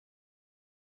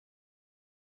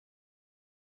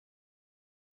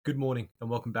Good morning and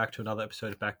welcome back to another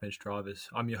episode of Backbench Drivers.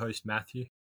 I'm your host, Matthew.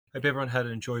 Hope everyone had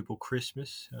an enjoyable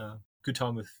Christmas. Good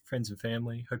time with friends and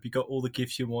family. Hope you got all the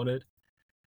gifts you wanted.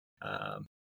 Um,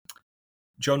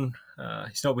 John,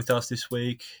 he's not with us this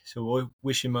week, so we'll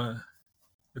wish him a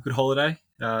good holiday.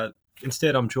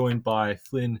 Instead, I'm joined by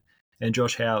Flynn and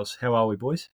Josh Howes. How are we,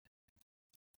 boys?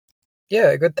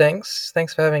 Yeah, good, thanks.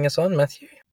 Thanks for having us on, Matthew.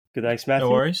 Good, thanks, Matthew.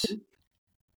 No worries.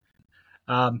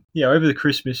 Over the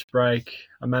Christmas break,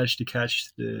 I managed to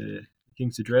catch the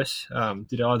King's Address.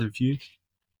 Did either of you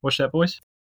watch that, boys?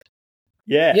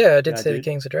 Yeah, I did see the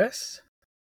King's Address.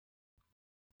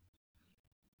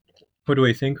 What do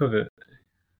we think of it?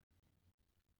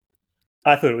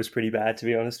 I thought it was pretty bad, to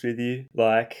be honest with you.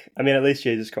 At least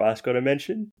Jesus Christ got a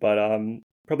mention, but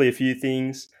probably a few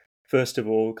things. First of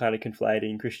all, kind of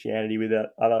conflating Christianity with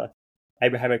other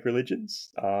Abrahamic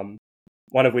religions,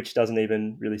 one of which doesn't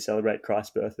even really celebrate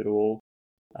Christ's birth at all.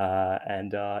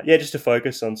 Just to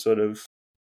focus on sort of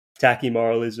tacky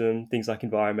moralism, things like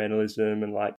environmentalism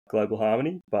and like global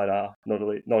harmony, but not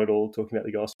at all talking about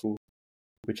the gospel,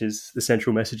 which is the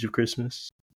central message of Christmas.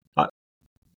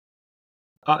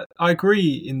 I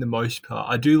agree in the most part.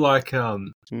 I do like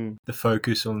the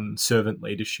focus on servant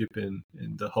leadership and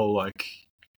the whole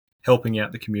helping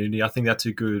out the community. I think that's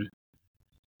a good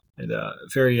and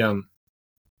very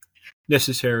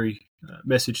necessary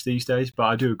message these days. But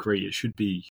I do agree it should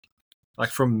be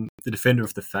from the defender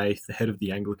of the faith, the head of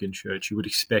the Anglican Church. You would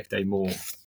expect a more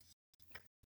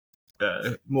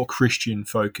Christian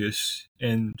focus,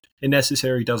 and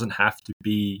necessary doesn't have to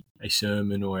be a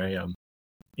sermon or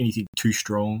anything too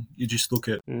strong. You just look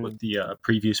at what the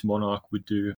previous monarch would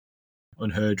do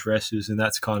on her addresses, and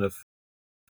that's kind of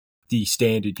the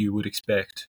standard you would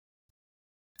expect.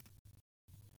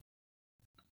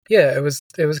 Yeah, it was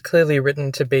clearly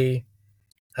written to be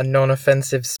a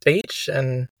non-offensive speech,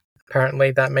 and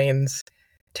apparently that means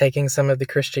taking some of the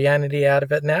Christianity out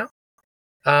of it now.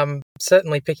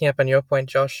 Certainly picking up on your point,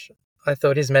 Josh, I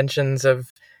thought his mentions of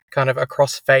kind of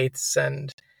across faiths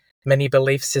and many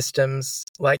belief systems,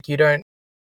 you don't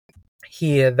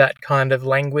hear that kind of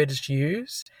language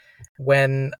used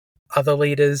when other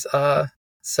leaders are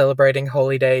celebrating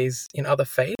holy days in other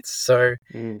faiths. So,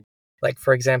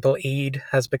 for example, Eid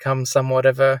has become somewhat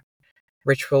of a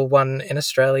ritual one in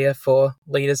Australia for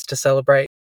leaders to celebrate.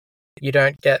 You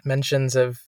don't get mentions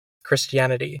of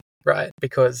Christianity, right?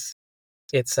 Because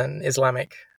it's an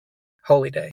Islamic holy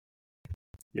day.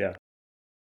 Yeah.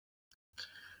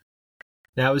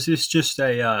 Now, is this just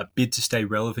a bid to stay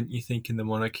relevant, you think, in the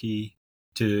monarchy?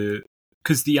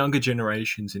 Because the younger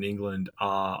generations in England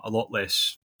are a lot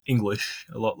less English,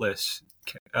 a lot less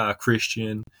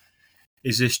Christian.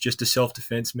 Is this just a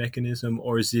self-defense mechanism,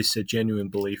 or is this a genuine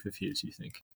belief of his, you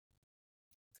think?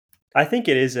 I think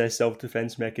it is a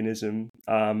self-defense mechanism.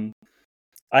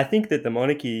 I think that the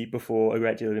monarchy, before a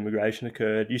great deal of immigration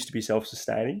occurred, used to be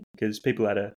self-sustaining because people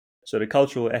had a sort of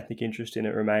cultural, ethnic interest in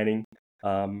it remaining.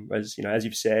 As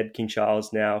you've said, King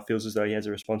Charles now feels as though he has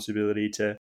a responsibility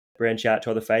to branch out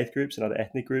to other faith groups and other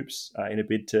ethnic groups in a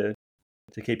bid to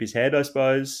keep his head, I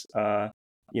suppose.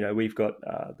 We've got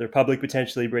the Republic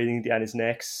potentially breathing down his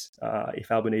necks if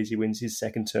Albanese wins his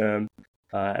second term.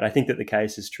 And I think that the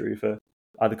case is true for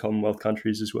other Commonwealth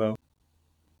countries as well.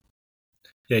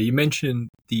 Yeah, you mentioned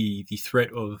the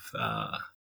threat of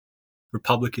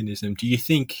republicanism. Do you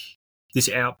think this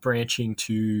outbranching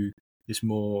to this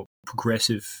more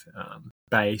progressive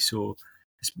base or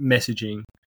this messaging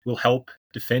will help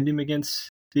defend him against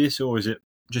this, or is it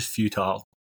just futile?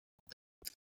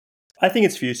 I think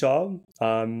it's futile.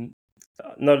 It's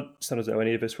not as though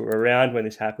any of us were around when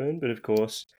this happened, but of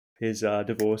course his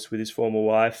divorce with his former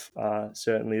wife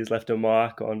certainly has left a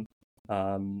mark on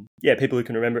people who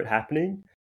can remember it happening.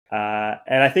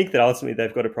 And I think that ultimately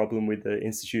they've got a problem with the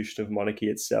institution of monarchy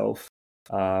itself.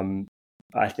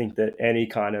 I think that any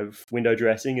kind of window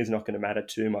dressing is not going to matter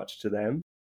too much to them.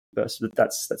 But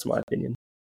that's my opinion.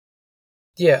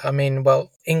 Yeah,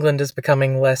 England is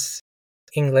becoming less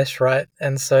English, right?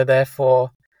 And so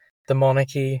therefore the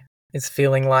monarchy is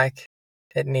feeling like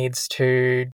it needs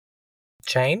to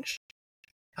change.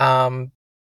 I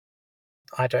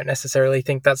don't necessarily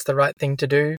think that's the right thing to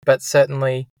do, but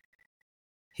certainly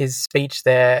his speech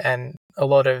there and a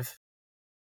lot of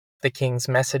the king's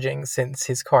messaging since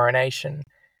his coronation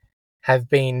have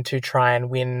been to try and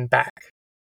win back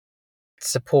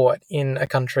support in a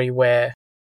country where,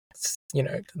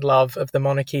 love of the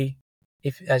monarchy,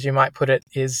 if as you might put it,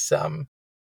 is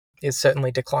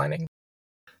certainly declining.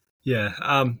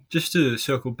 Yeah, just to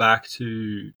circle back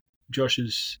to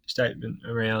Josh's statement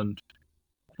around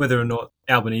whether or not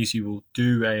Albanese will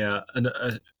do a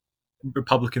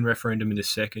Republican referendum in his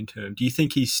second term, do you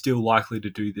think he's still likely to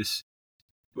do this,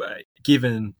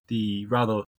 given the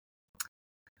rather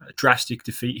drastic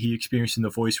defeat he experienced in the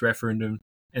Voice referendum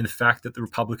and the fact that the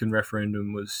Republican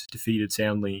referendum was defeated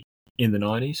soundly in the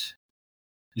 90s?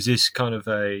 Is this kind of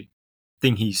a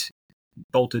thing he's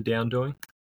bolted down doing?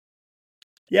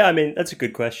 Yeah, I mean, that's a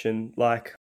good question.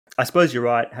 Like, I suppose you're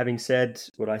right. Having said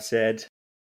what I said,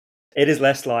 it is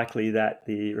less likely that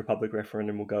the Republic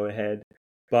referendum will go ahead.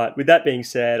 But with that being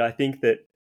said, I think that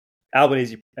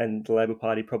Albanese and the Labor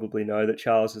Party probably know that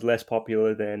Charles is less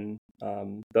popular than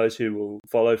those who will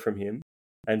follow from him.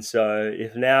 And so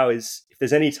if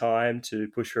there's any time to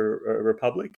push for a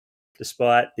Republic,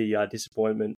 despite the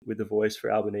disappointment with the Voice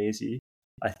for Albanese,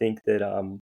 I think that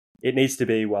it needs to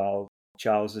be while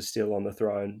Charles is still on the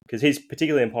throne, because he's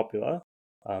particularly unpopular,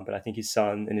 but I think his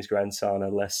son and his grandson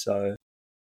are less so.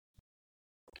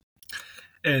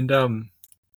 And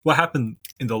what happened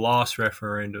in the last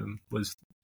referendum was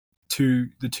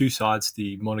the two sides,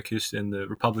 the monarchist and the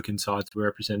Republican sides, were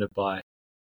represented by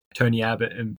Tony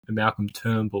Abbott and Malcolm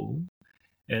Turnbull.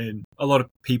 And a lot of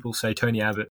people say Tony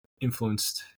Abbott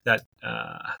influenced that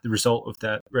the result of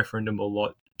that referendum a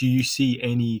lot. Do you see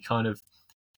any kind of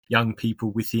young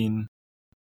people within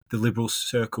the Liberal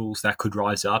circles that could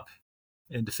rise up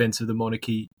in defence of the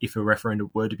monarchy if a referendum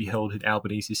were to be held in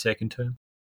Albanese's second term?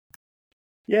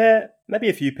 Yeah, maybe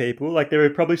a few people. Like, there are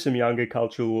probably some younger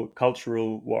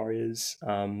cultural warriors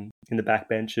in the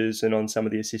backbenches and on some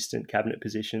of the assistant cabinet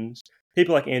positions.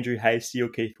 People like Andrew Hastie or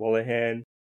Keith Wallahan,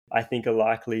 I think, are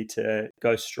likely to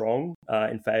go strong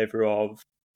in favour of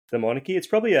the monarchy. It's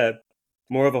probably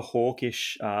more of a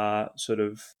hawkish sort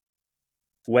of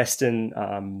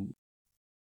Western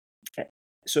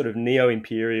sort of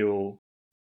neo-imperial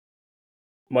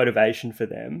motivation for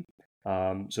them,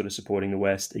 sort of supporting the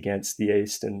West against the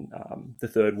East and the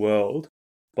Third World.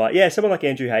 But yeah, someone like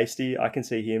Andrew Hastie, I can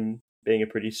see him being a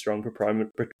pretty strong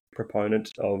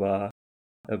proponent of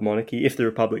monarchy if the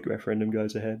Republic referendum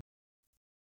goes ahead.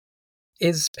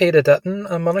 Is Peter Dutton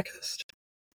a monarchist?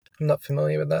 I'm not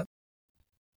familiar with that.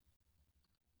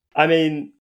 I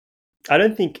mean, I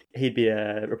don't think he'd be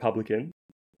a Republican.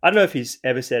 I don't know if he's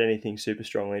ever said anything super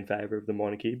strongly in favour of the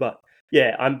monarchy, but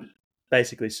yeah, I'm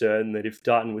basically certain that if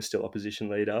Dutton was still opposition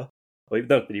leader, well,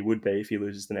 not that he would be if he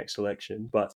loses the next election,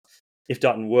 but if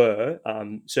Dutton were,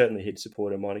 certainly he'd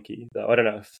support a monarchy. Though I don't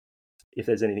know if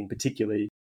there's anything particularly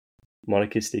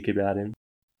monarchistic about him.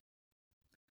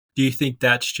 Do you think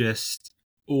that's just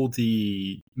all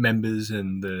the members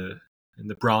and the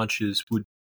branches would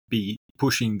be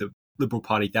pushing the Liberal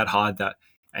Party that hard that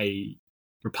a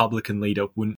Republican leader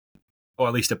wouldn't, or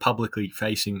at least a publicly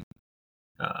facing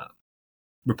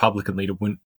Republican leader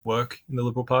wouldn't work in the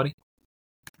Liberal Party?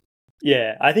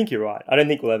 Yeah, I think you're right. I don't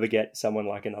think we'll ever get someone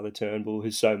like another Turnbull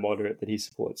who's so moderate that he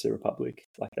supports a Republic.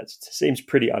 Like, that seems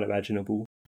pretty unimaginable.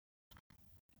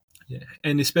 Yeah,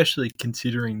 and especially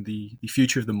considering the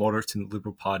future of the moderates in the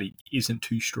Liberal Party isn't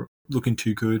looking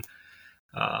too good.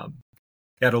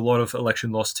 They had a lot of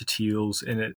election loss to Teals,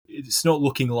 and it's not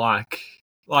looking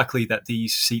likely that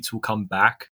these seats will come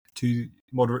back to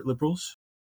moderate Liberals.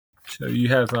 So you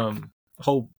have a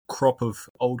whole crop of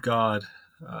old guard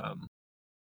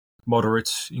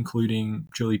moderates, including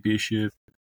Julie Bishop,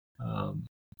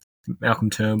 Malcolm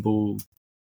Turnbull,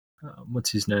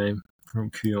 what's his name from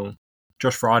Kuyon,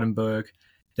 Josh Frydenberg.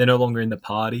 They're no longer in the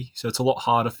party, so it's a lot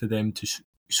harder for them to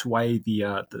sway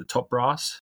the top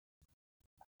brass.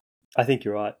 I think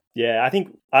you're right. Yeah, I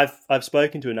think I've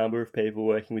spoken to a number of people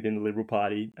working within the Liberal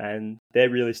Party, and their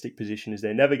realistic position is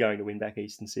they're never going to win back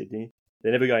Eastern Sydney.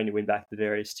 They're never going to win back the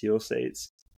various Teal seats,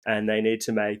 and they need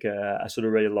to make a sort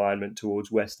of realignment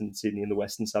towards Western Sydney and the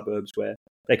western suburbs where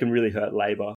they can really hurt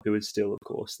Labor, who is still, of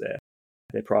course,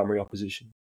 their primary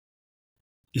opposition.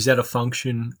 Is that a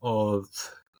function of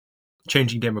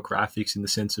changing demographics in the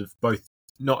sense of both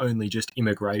not only just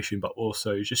immigration, but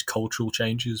also just cultural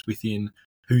changes within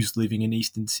who's living in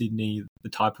Eastern Sydney, the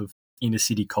type of inner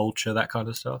city culture, that kind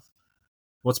of stuff?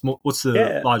 What's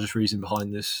the largest reason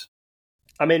behind this?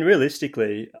 I mean,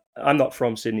 realistically, I'm not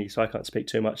from Sydney, so I can't speak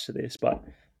too much to this. But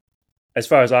as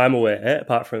far as I'm aware,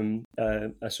 apart from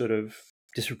a sort of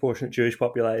disproportionate Jewish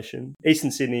population,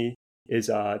 Eastern Sydney is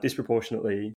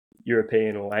disproportionately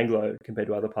European or Anglo compared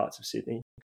to other parts of Sydney.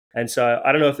 And so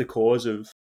I don't know if the cause of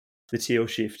the Teal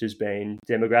shift has been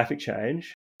demographic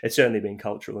change. It's certainly been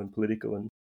cultural and political and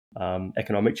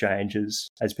economic changes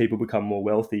as people become more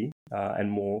wealthy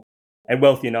and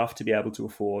wealthy enough to be able to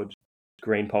afford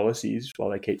green policies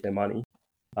while they keep their money.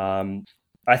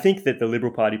 I think that the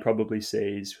Liberal Party probably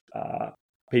sees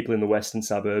people in the western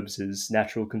suburbs as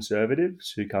natural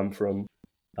conservatives who come from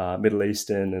Middle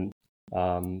Eastern and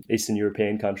Eastern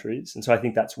European countries. And so I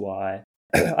think that's why,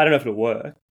 I don't know if it'll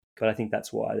work, but I think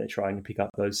that's why they're trying to pick up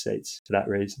those seats for that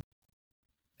reason.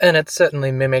 And it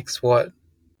certainly mimics what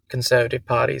conservative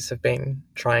parties have been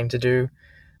trying to do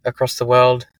across the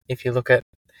world. If you look at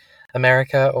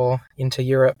America or into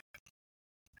Europe,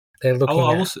 they're looking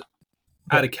I'll at... also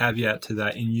add a caveat to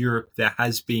that. In Europe, there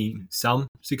has been some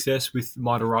success with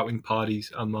minor right-wing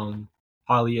parties among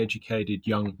highly educated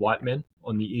young white men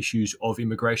on the issues of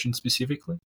immigration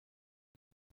specifically.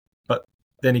 But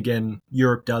then again,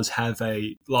 Europe does have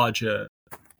a larger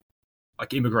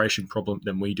immigration problem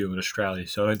than we do in Australia,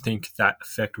 so I don't think that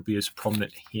effect will be as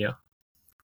prominent here.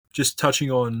 Just touching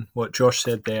on what Josh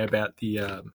said there about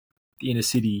the inner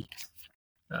city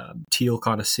teal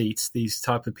kind of seats, these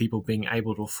type of people being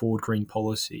able to afford green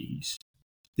policies.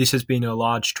 This has been a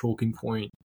large talking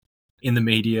point in the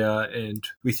media and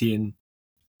within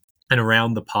and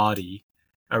around the party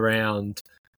around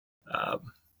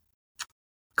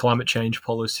climate change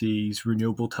policies,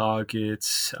 renewable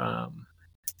targets,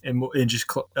 and just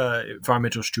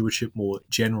environmental stewardship more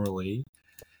generally.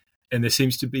 And there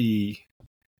seems to be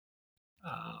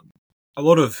a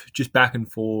lot of just back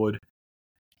and forward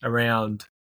around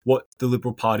what the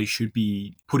Liberal Party should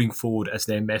be putting forward as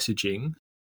their messaging.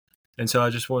 And so I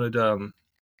just wanted to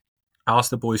ask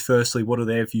the boys firstly, what are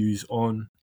their views on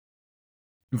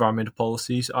environmental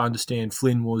policies? I understand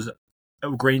Flynn was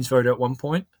a Greens voter at one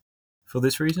point for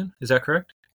this reason. Is that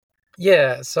correct?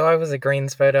 Yeah, so I was a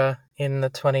Greens voter in the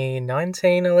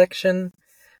 2019 election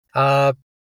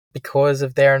because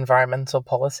of their environmental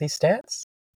policy stance.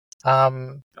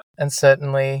 And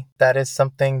certainly that is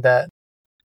something that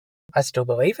I still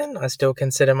believe in. I still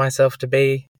consider myself to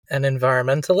be an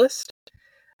environmentalist.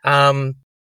 But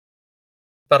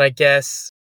I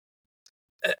guess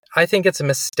I think it's a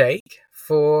mistake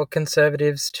for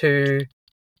Conservatives to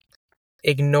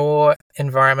ignore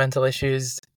environmental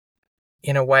issues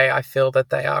in a way I feel that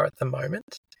they are at the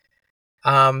moment.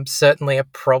 Certainly a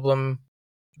problem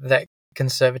that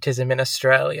conservatism in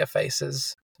Australia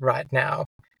faces right now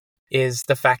is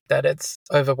the fact that it's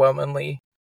overwhelmingly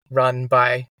run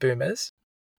by boomers.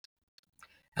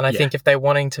 And I think if they're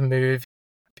wanting to move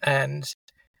the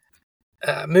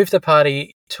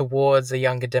party towards a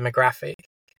younger demographic,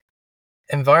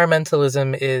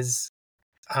 environmentalism is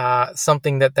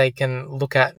something that they can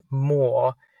look at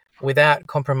more without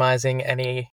compromising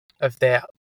any of their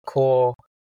core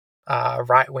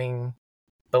right-wing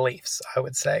beliefs, I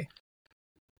would say.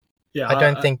 Yeah, I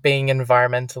don't think being an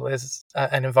environmentalist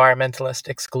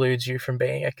excludes you from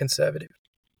being a conservative.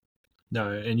 No,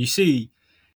 and you see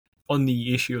on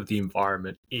the issue of the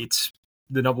environment, it's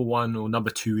the number one or number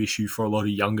two issue for a lot of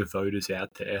younger voters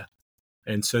out there.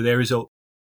 And so there is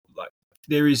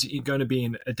going to be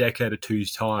in a decade or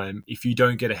two's time, if you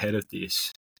don't get ahead of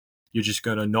this, you're just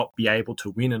going to not be able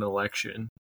to win an election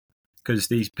because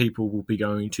these people will be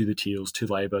going to the Teals, to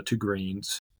Labor, to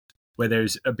Greens, where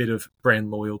there's a bit of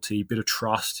brand loyalty, a bit of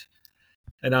trust.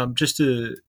 And just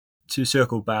to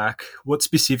circle back, what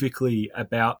specifically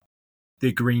about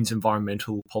the Greens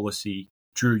environmental policy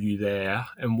drew you there,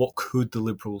 and what could the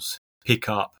Liberals pick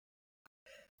up?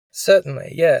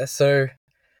 Certainly, yeah. So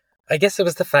I guess it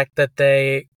was the fact that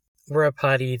they were a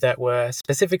party that were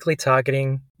specifically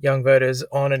targeting young voters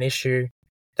on an issue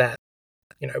that,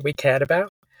 we cared about.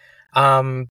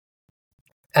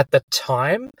 At the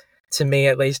time, to me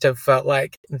at least, it felt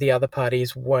like the other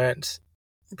parties weren't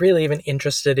really even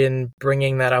interested in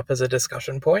bringing that up as a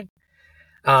discussion point.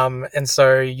 And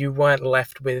so you weren't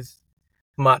left with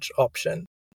much option.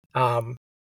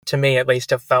 To me, at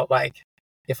least, it felt like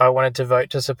if I wanted to vote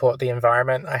to support the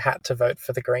environment, I had to vote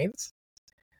for the Greens.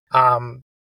 And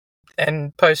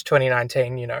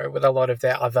post-2019, with a lot of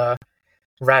their other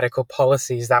radical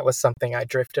policies, that was something I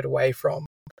drifted away from.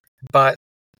 But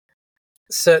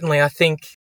certainly I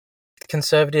think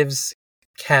Conservatives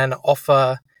can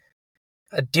offer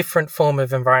a different form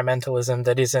of environmentalism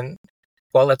that isn't,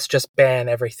 well, let's just ban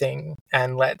everything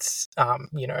and let's,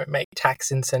 make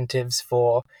tax incentives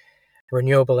for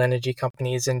renewable energy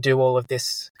companies and do all of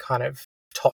this kind of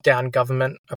top-down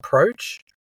government approach.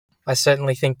 I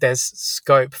certainly think there's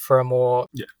scope for a more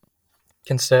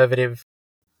conservative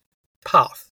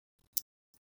path.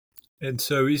 And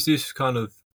so is this kind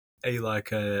of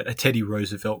a Teddy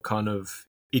Roosevelt kind of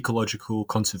ecological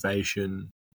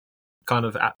conservation kind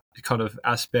of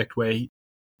aspect where he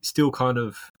still kind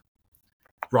of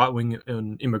right-wing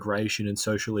on immigration and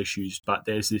social issues, but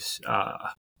there's this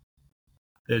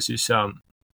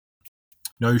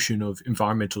notion of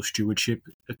environmental stewardship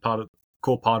as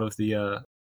core part of the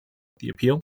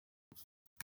appeal?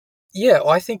 Yeah, well,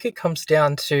 I think it comes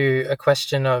down to a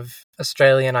question of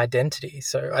Australian identity.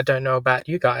 So I don't know about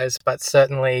you guys, but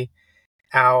certainly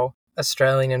our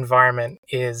Australian environment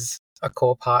is a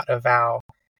core part of our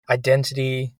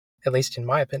identity, at least in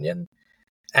my opinion.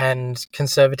 And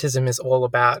conservatism is all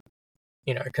about,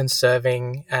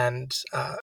 conserving and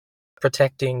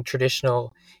protecting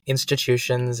traditional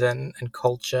institutions and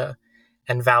culture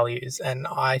and values. And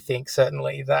I think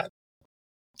certainly that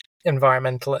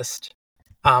environmentalist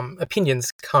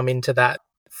opinions come into that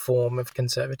form of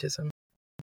conservatism.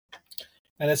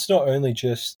 And it's not only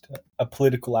just a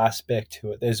political aspect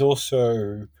to it. There's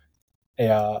also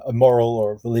a moral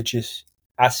or religious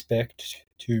aspect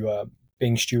to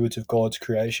being stewards of God's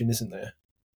creation, isn't there?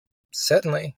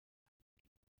 Certainly.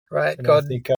 Right? And God I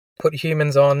think, put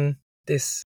humans on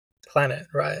this planet,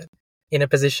 right? In a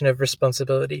position of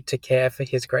responsibility to care for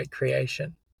his great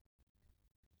creation.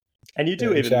 And you do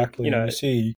yeah, even, exactly. you know, And you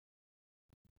see,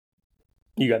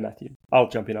 you go, Matthew. I'll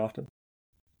jump in after.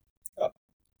 I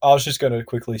was just going to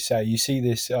quickly say, you see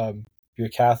this, you're a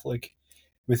Catholic,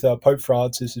 with Pope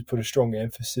Francis has put a strong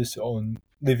emphasis on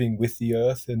living with the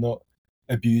earth and not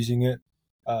abusing it,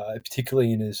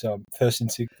 particularly in his first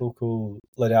encyclical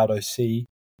Laudato Si.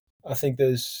 I think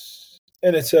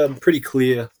and it's pretty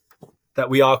clear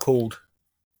that we are called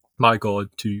by God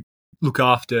to look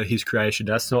after His creation.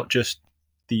 That's not just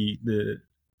the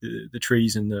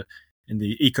trees and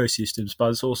the ecosystems, but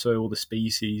it's also all the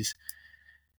species,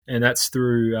 and that's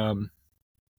through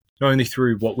not only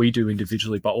through what we do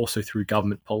individually, but also through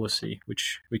government policy,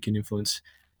 which we can influence.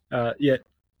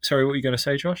 Sorry, what were you going to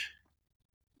say, Josh?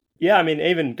 Yeah, I mean,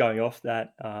 even going off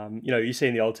that, you see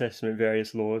in the Old Testament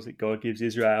various laws that God gives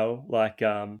Israel, like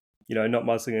not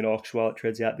muzzling an ox while it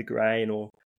treads out the grain, or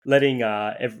letting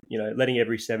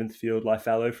every seventh field lie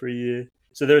fallow for a year.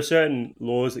 So there are certain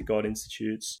laws that God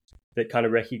institutes that kind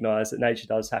of recognize that nature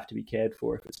does have to be cared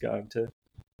for if it's going to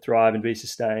thrive and be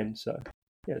sustained. So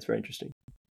yeah, it's very interesting.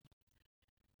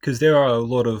 Because there are a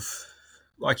lot of,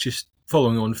 like, just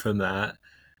following on from that,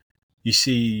 you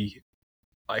see,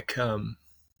 like,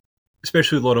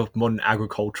 especially a lot of modern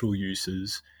agricultural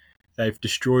uses, they've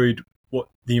destroyed what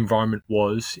the environment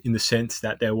was, in the sense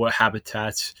that there were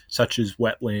habitats such as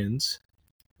wetlands,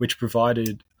 which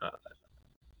provided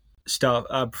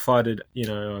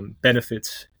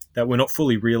benefits that were not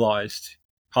fully realized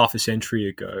half a century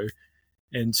ago.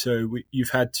 And so you've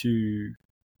had to,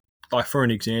 like, for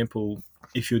an example,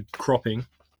 if you're cropping,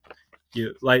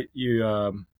 you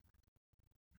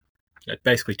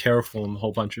basically terraform a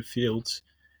whole bunch of fields,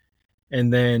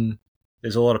 and then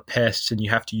there's a lot of pests, and you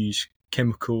have to use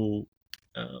chemical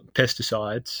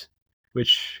pesticides,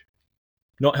 which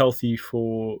not healthy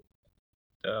for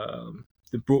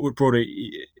the broader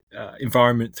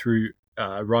environment through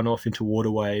runoff into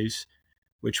waterways,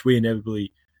 which we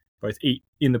inevitably both eat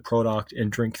in the product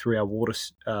and drink through our water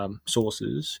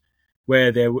sources,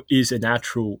 where there is a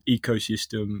natural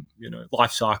ecosystem,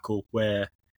 life cycle where,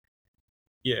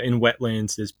 in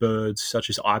wetlands there's birds such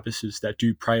as ibises that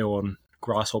do prey on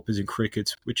grasshoppers and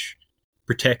crickets, which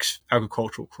protects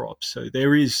agricultural crops. So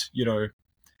there is,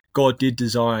 God did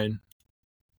design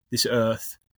this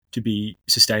earth to be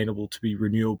sustainable, to be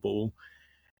renewable,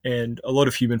 and a lot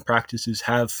of human practices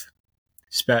have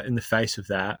spat in the face of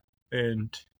that.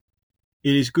 And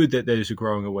it is good that there's a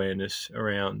growing awareness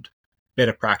around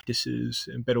better practices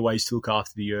and better ways to look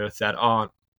after the earth that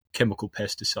aren't chemical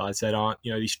pesticides, that aren't,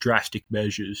 these drastic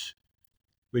measures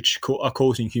which are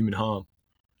causing human harm.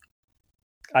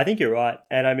 I think you're right.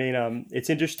 And I mean, it's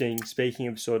interesting, speaking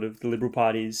of sort of the Liberal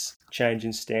Party's change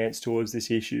in stance towards this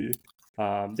issue,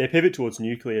 their pivot towards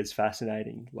nuclear is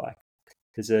fascinating. Like,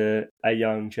 there's a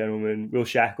young gentleman, Will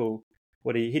Shackle,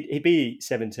 he'd be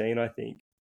 17, I think.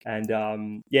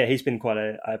 And he's been quite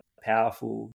a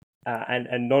powerful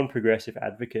and non-progressive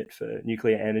advocate for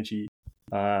nuclear energy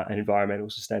and environmental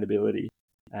sustainability.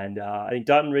 And I think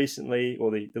Dutton recently, or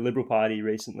the Liberal Party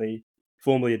recently,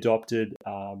 formally adopted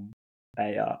a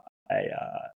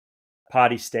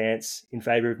party stance in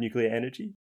favour of nuclear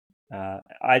energy.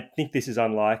 I think this is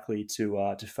unlikely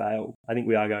to fail. I think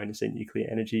we are going to see nuclear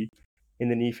energy in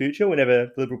the near future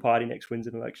whenever the Liberal Party next wins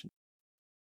an election.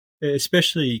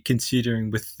 Especially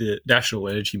considering with the national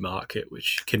energy market,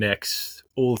 which connects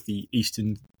all of the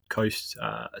eastern coast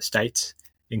states,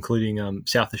 including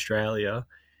South Australia,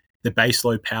 the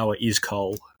baseload power is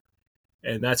coal.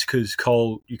 And that's because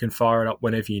coal, you can fire it up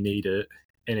whenever you need it,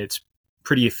 and it's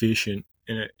pretty efficient.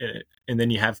 And then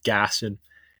you have gas and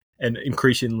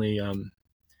increasingly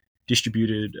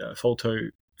distributed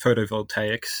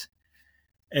photovoltaics.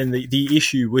 And the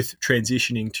issue with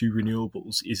transitioning to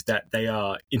renewables is that they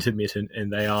are intermittent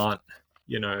and they aren't,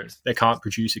 they can't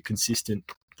produce a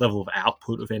consistent level of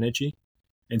output of energy,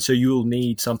 and so you'll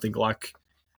need something like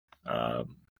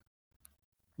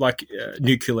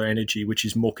nuclear energy, which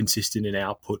is more consistent in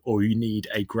output, or you need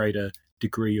a greater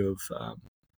degree of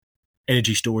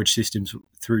energy storage systems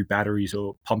through batteries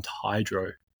or pumped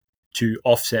hydro to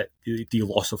offset the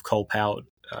loss of coal-powered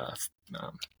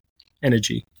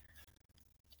energy.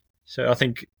 So I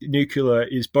think nuclear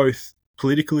is both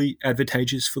politically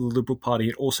advantageous for the Liberal Party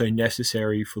and also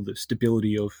necessary for the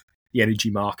stability of the energy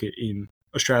market in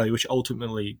Australia, which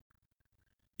ultimately,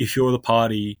 if you're the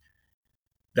party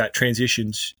that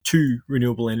transitions to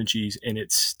renewable energies and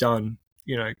it's done,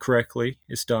 correctly,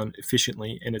 it's done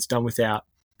efficiently, and it's done without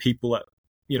people,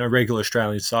 regular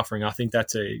Australians suffering, I think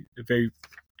that's a very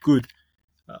good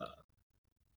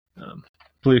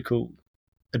political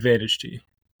advantage to you.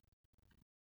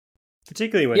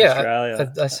 Particularly when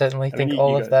Australia... I certainly think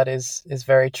all of that is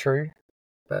very true.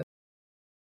 But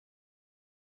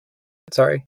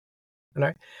sorry.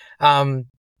 No. I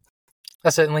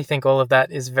certainly think all of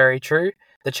that is very true.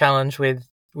 The challenge with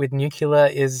nuclear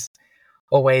is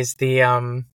always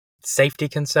the safety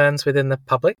concerns within the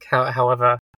public,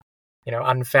 however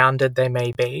unfounded they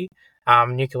may be.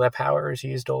 Nuclear power is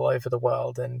used all over the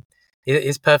world and it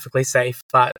is perfectly safe,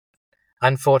 but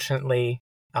unfortunately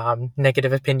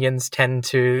negative opinions tend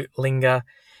to linger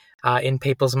in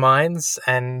people's minds,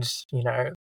 and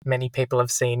many people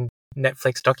have seen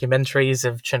Netflix documentaries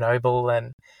of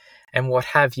Chernobyl and what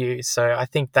have you. So I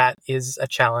think that is a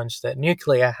challenge that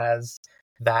nuclear has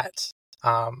that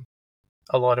a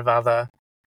lot of other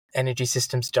energy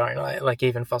systems don't, like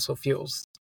even fossil fuels.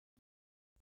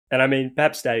 And I mean,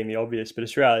 perhaps stating the obvious, but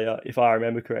Australia, if I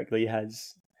remember correctly,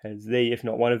 has the, if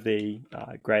not one of the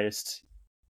greatest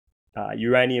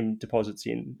uranium deposits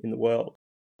in the world.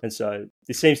 And so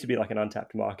this seems to be like an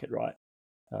untapped market, right?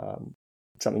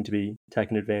 Something to be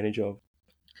taken advantage of.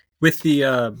 With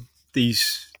the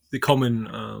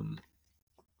common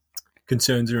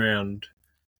concerns around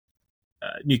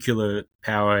nuclear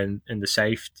power and the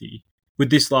safety, would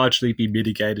this largely be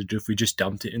mitigated if we just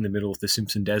dumped it in the middle of the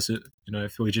Simpson Desert?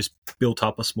 If we just built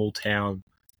up a small town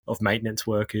of maintenance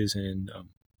workers and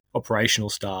operational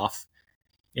staff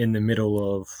in the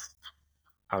middle of,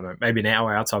 I don't know, maybe an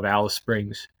hour outside Alice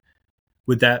Springs,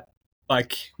 would that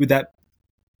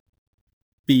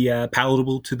be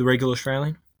palatable to the regular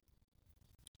Australian?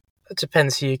 It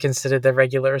depends who you consider the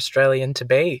regular Australian to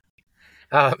be.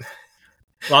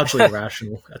 Largely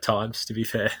irrational at times, to be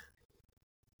fair.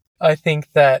 I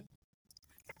think that,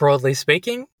 broadly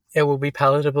speaking, it will be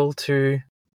palatable to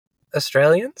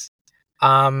Australians,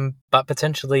 but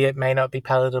potentially it may not be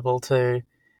palatable to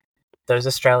those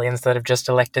Australians that have just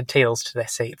elected Teals to their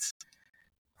seats.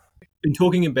 In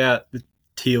talking about the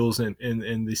Teals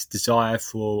and this desire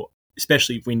for,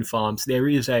 especially wind farms, there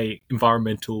is a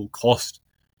environmental cost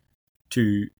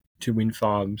to wind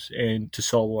farms and to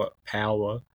solar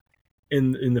power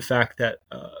in the fact that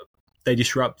they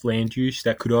disrupt land use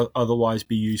that could otherwise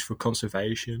be used for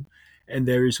conservation. And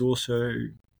there is also,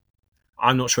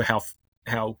 I'm not sure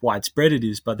how widespread it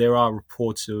is, but there are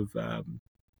reports of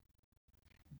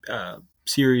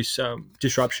serious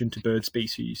disruption to bird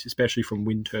species, especially from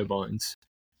wind turbines.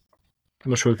 I'm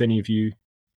not sure if any of you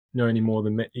know any more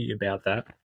than me about that.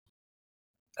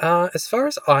 As far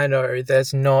as I know,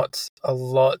 there's not a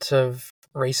lot of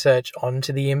research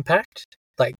onto the impact,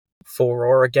 like for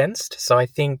or against. So I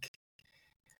think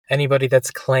anybody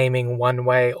that's claiming one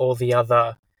way or the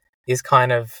other is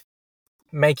kind of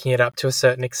making it up to a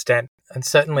certain extent. And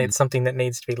certainly it's something that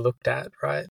needs to be looked at,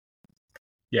 right?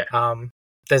 Yeah.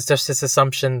 There's just this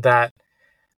assumption that,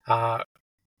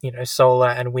 solar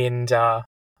and wind are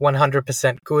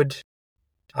 100% good.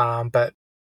 But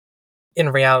in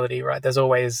reality, right, there's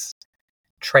always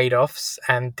trade-offs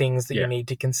and things that you need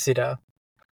to consider.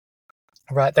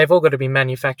 Right, they've all got to be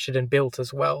manufactured and built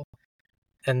as well.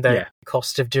 And the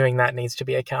cost of doing that needs to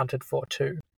be accounted for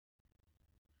too.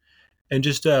 And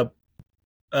just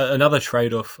another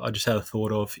trade-off I just had a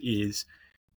thought of is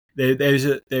there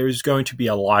is going to be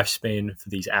a lifespan for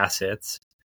these assets.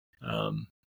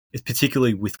 It's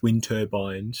particularly with wind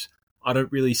turbines. I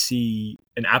don't really see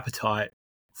an appetite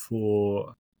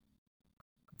for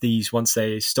these once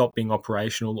they stop being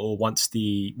operational, or once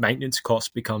the maintenance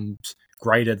cost becomes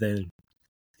greater than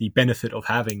the benefit of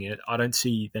having it. I don't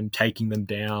see them taking them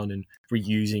down and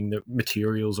reusing the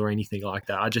materials or anything like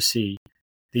that. I just see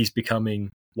these becoming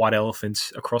white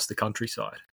elephants across the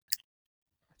countryside.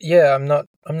 Yeah, I'm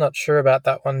not sure about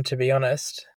that one, to be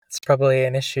honest. It's probably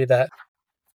an issue that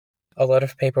a lot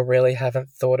of people really haven't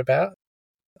thought about.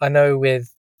 I know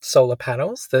with solar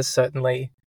panels, there's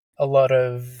certainly a lot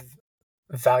of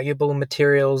valuable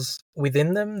materials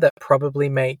within them that probably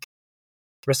make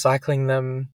recycling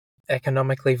them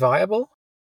economically viable.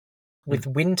 With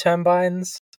wind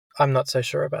turbines, I'm not so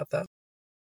sure about that.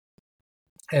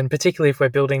 And particularly if we're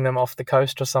building them off the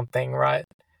coast or something, right?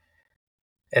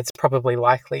 It's probably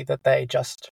likely that they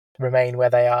just remain where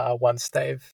they are once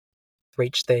they've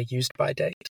reached their used by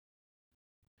date.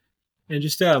 And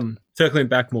just circling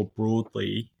back more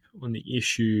broadly on the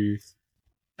issue,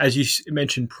 as you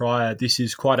mentioned prior, this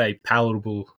is quite a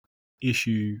palatable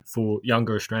issue for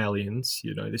younger Australians.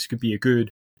 You know, this could be a good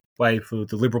way for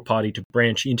the Liberal Party to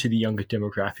branch into the younger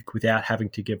demographic without having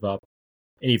to give up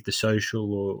any of the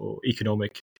social or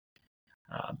economic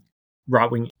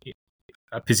right-wing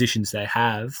positions they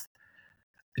have.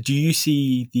 Do you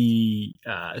see the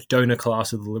donor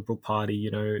class of the Liberal Party,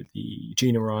 you know, the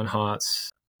Gina Rineharts,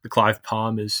 the Clive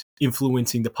Palmers,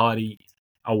 influencing the party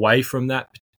away from that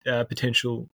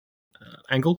potential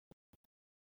angle?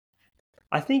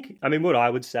 I mean, what I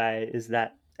would say is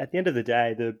that at the end of the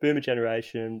day, the boomer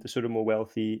generation, the sort of more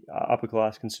wealthy, upper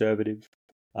class conservative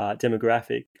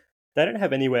demographic, they don't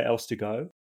have anywhere else to go.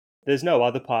 There's no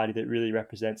other party that really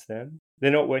represents them.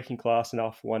 They're not working class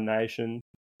enough for One Nation.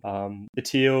 The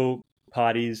Teal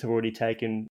parties have already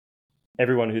taken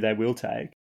everyone who they will take.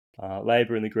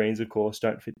 Labor and the Greens, of course,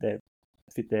 don't fit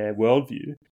their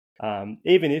worldview.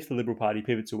 Even if the Liberal Party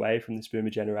pivots away from this boomer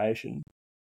generation,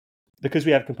 because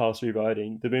we have compulsory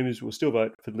voting, the boomers will still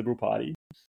vote for the Liberal Party,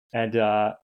 and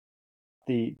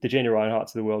the Gina Rineharts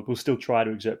of the world will still try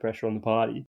to exert pressure on the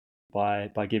party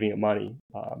by giving it money.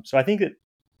 So I think that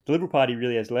the Liberal Party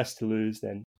really has less to lose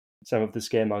than some of the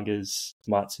scaremongers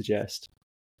might suggest.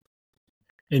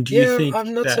 And do you think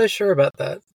I'm not so sure about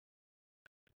that.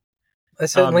 I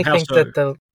certainly think so?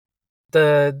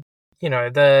 that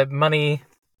the money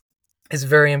is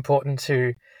very important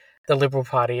to the Liberal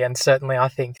Party, and certainly I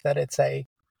think that it's a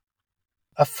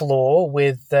flaw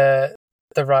with the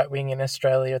right wing in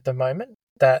Australia at the moment,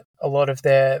 that a lot of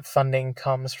their funding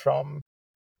comes from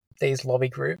these lobby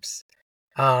groups.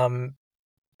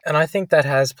 And I think that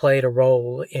has played a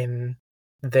role in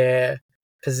their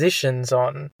positions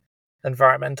on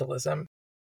environmentalism.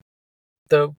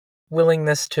 The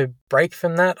willingness to break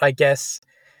from that, I guess,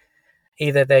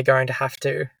 either they're going to have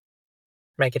to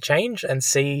make a change and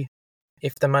see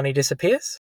if the money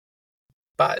disappears.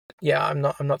 But yeah, I'm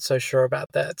not so sure about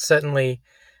that. Certainly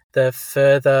the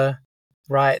further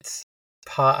right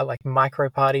like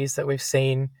micro parties that we've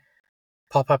seen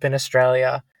pop up in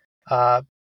Australia,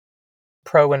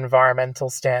 pro-environmental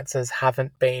stances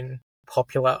haven't been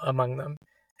popular among them.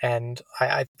 And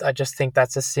I just think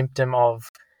that's a symptom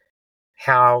of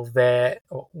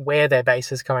where their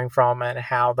base is coming from and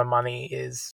how the money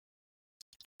is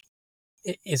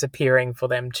appearing for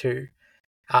them to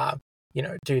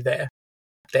do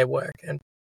their work and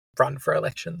run for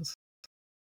elections.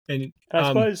 And I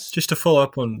suppose, just to follow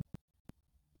up on,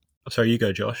 sorry, you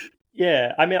go, Josh.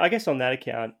 Yeah, I mean, I guess on that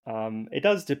account, it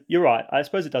does. You're right. I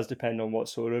suppose it does depend on what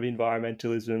sort of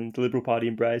environmentalism the Liberal Party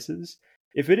embraces.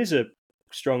 If it is a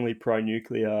strongly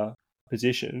pro-nuclear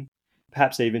position,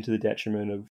 perhaps even to the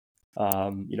detriment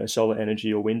of, solar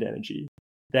energy or wind energy,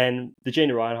 then the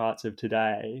Gina Rineharts of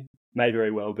today may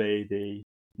very well be the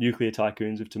nuclear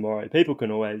tycoons of tomorrow. People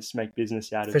can always make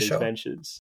business out of these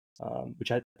ventures,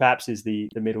 which perhaps is the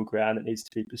middle ground that needs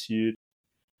to be pursued.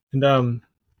 And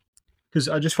because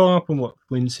I just follow up on what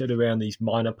Flynn said around these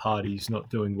minor parties not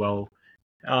doing well.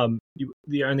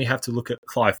 You only have to look at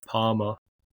Clive Palmer,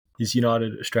 his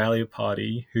United Australia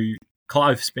Party, who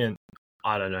Clive spent,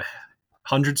 I don't know,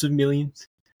 hundreds of millions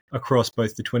across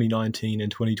both the 2019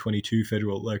 and 2022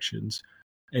 federal elections,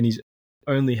 and he's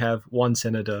only have one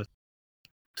senator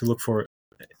to look for it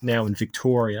now in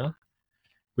Victoria,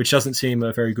 which doesn't seem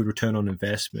a very good return on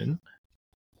investment.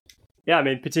 Yeah, I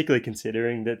mean, particularly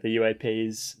considering that the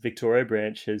UAP's Victoria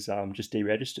branch has just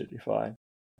deregistered, if I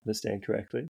understand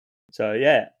correctly. So,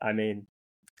 yeah, I mean,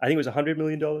 I think it was $100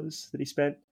 million that he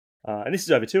spent. And this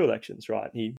is over 2 elections,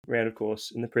 right? He ran, of course,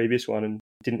 in the previous one and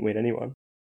didn't win anyone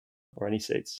or any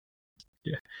seats.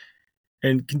 Yeah.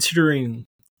 And considering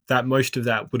that most of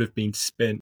that would have been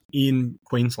spent in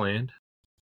Queensland,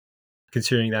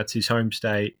 considering that's his home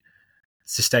state,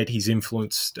 it's the state he's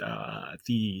influenced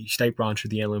the state branch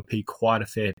of the LNP quite a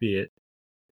fair bit.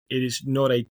 It is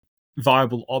not a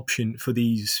viable option for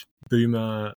these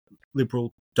boomer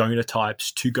liberal donor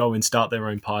types to go and start their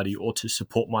own party or to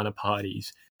support minor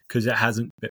parties, because it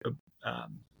hasn't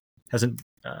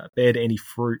bared any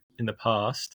fruit in the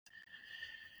past.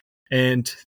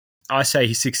 And I say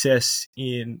his success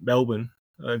in Melbourne,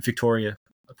 Victoria,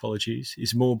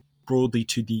 is more broadly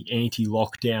to the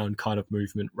anti-lockdown kind of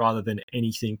movement rather than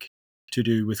anything to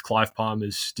do with Clive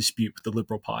Palmer's dispute with the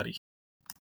Liberal Party.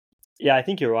 Yeah, I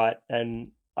think you're right.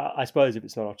 And I suppose if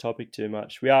it's not off topic too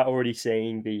much, we are already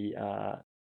seeing the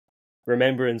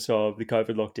remembrance of the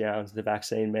COVID lockdowns, the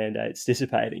vaccine mandates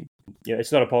dissipating.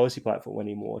 It's not a policy platform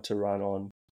anymore to run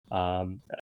on.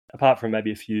 Apart from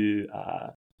maybe a few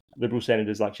Liberal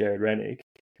senators like Gerard Rennick,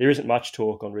 there isn't much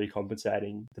talk on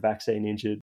recompensating the vaccine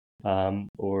injured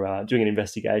or doing an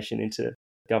investigation into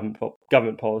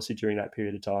government policy during that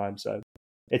period of time. So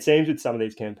it seems with some of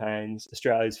these campaigns,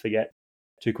 Australians forget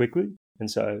too quickly. And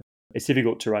so it's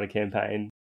difficult to run a campaign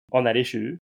on that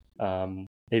issue, even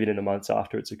in the months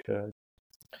after it's occurred.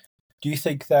 Do you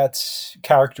think that's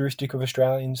characteristic of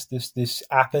Australians, this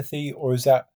apathy, or is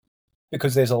that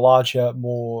because there's a larger,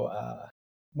 more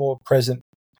present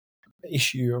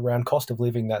issue around cost of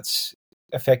living that's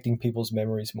affecting people's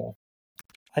memories more?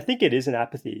 I think it is an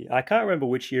apathy. I can't remember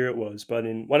which year it was, but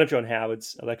in one of John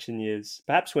Howard's election years,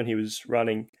 perhaps when he was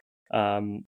running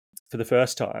for the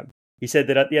first time, he said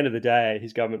that at the end of the day,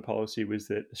 his government policy was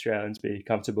that Australians be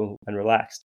comfortable and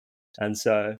relaxed. And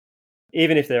so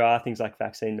even if there are things like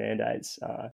vaccine mandates,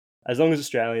 as long as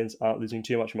Australians aren't losing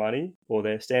too much money or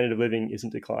their standard of living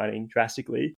isn't declining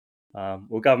drastically,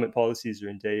 or government policies are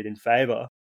indeed in favour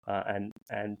and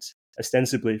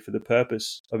ostensibly for the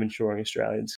purpose of ensuring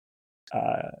Australians'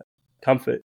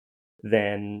 comfort,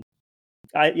 then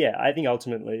I think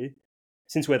ultimately,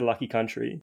 since we're the lucky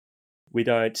country, we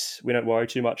don't worry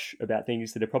too much about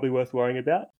things that are probably worth worrying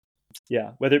about.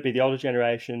 Yeah, whether it be the older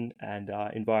generation and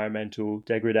environmental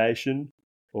degradation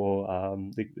or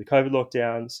the COVID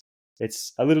lockdowns,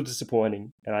 it's a little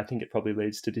disappointing, and I think it probably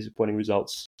leads to disappointing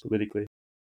results politically.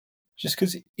 Just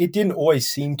because it didn't always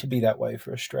seem to be that way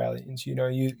for Australians. You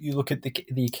look at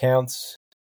the accounts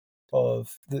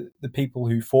of the people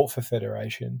who fought for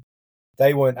federation.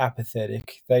 They weren't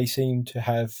apathetic. They seemed to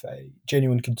have a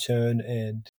genuine concern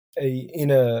and a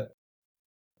inner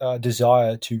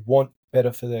desire to want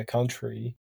better for their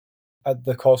country at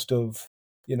the cost of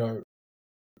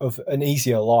an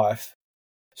easier life.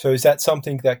 So is that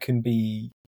something that can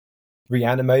be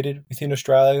reanimated within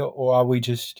Australia, or are we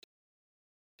just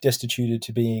destituted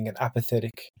to being an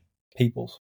apathetic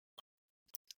people?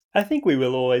 I think we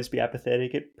will always be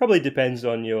apathetic. It probably depends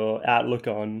on your outlook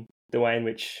on the way in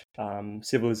which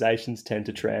civilizations tend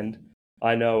to trend.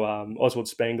 I know Oswald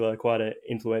Spengler, quite an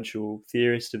influential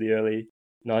theorist of the early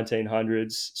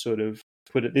 1900s, sort of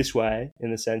put it this way,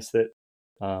 in the sense that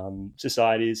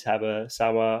societies have a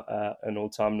summer, an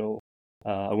autumnal,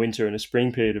 a winter and a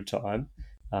spring period of time.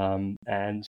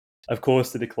 And of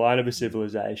course, the decline of a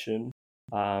civilization,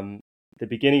 the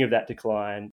beginning of that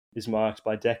decline is marked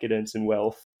by decadence and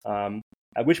wealth,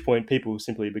 at which point people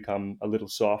simply become a little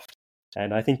soft.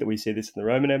 And I think that we see this in the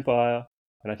Roman Empire,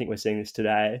 and I think we're seeing this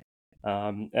today.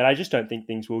 And I just don't think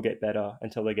things will get better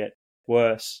until they get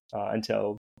worse,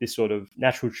 until this sort of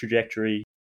natural trajectory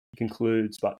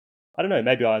concludes. But I don't know,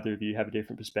 maybe either of you have a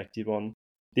different perspective on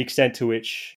the extent to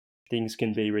which things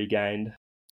can be regained.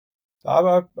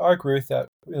 I agree with that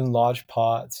in large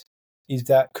parts, is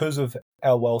that because of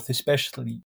our wealth,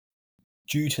 especially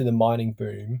due to the mining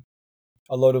boom,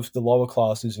 a lot of the lower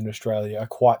classes in Australia are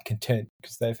quite content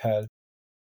because they've had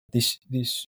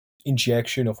this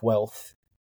injection of wealth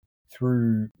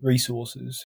through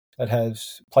resources that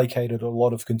has placated a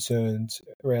lot of concerns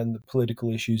around the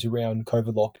political issues around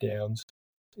COVID lockdowns.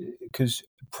 Because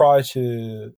prior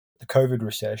to the COVID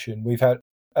recession,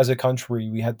 as a country,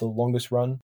 we had the longest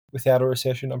run without a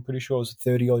recession. I'm pretty sure it was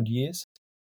 30 odd years.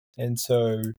 And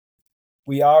so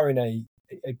we are in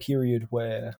a period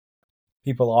where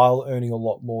people are earning a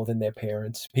lot more than their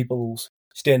parents. People's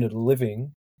standard of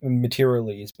living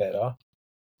materially is better,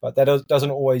 but that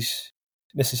doesn't always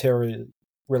necessarily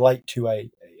relate to a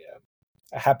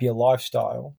happier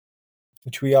lifestyle,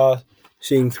 which we are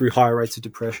seeing through higher rates of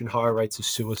depression, higher rates of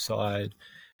suicide,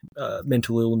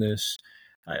 mental illness,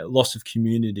 loss of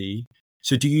community.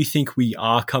 So do you think we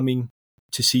are coming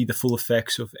to see the full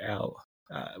effects of our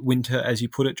winter, as you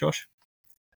put it, Josh?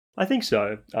 I think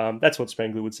so. That's what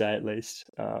Spengler would say, at least.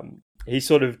 He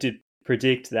sort of did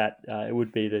predict that it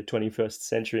would be the 21st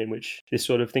century in which this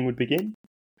sort of thing would begin.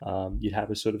 You'd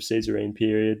have a sort of Caesarean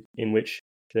period in which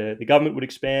the government would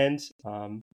expand,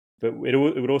 but it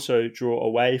would also draw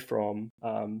away from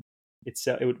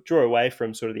itself. It would draw away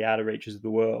from sort of the outer reaches of the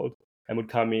world and would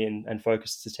come in and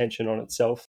focus its attention on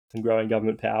itself and growing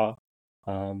government power.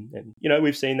 And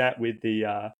we've seen that with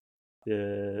the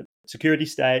security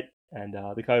state and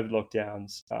the COVID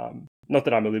lockdowns. Not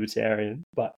that I'm a libertarian,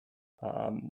 but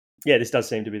this does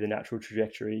seem to be the natural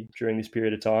trajectory during this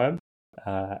period of time,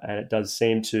 and it does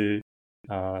seem to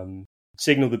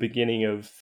signal the beginning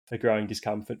of a growing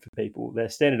discomfort for people. Their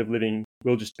standard of living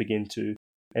will just begin to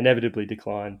inevitably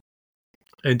decline.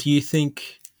 And do you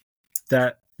think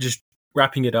that, just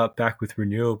wrapping it up back with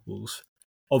renewables,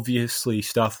 obviously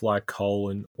stuff like coal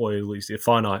and oil is a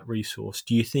finite resource.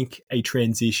 Do you think a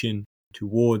transition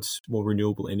towards more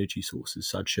renewable energy sources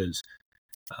such as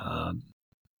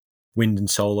wind and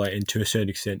solar, and to a certain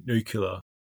extent nuclear,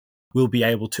 will be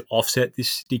able to offset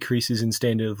this decreases in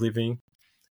standard of living?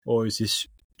 Or is this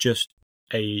just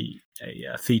a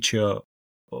feature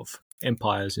of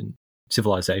empires and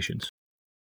civilizations?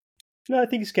 No, I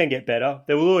think this can get better.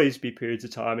 There will always be periods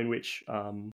of time in which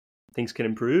things can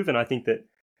improve, and I think that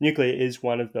nuclear is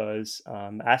one of those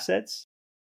assets.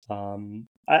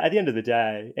 At the end of the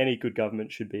day, any good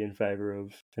government should be in favour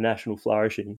of a national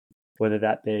flourishing, whether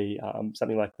that be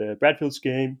something like the Bradfield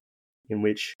scheme, in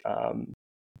which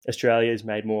Australia is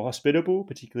made more hospitable,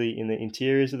 particularly in the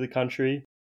interiors of the country,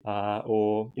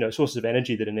 or sources of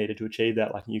energy that are needed to achieve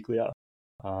that, like nuclear.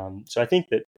 So I think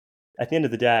that at the end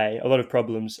of the day, a lot of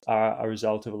problems are a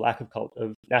result of a lack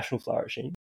of national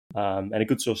flourishing, and a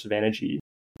good source of energy,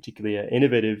 particularly an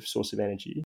innovative source of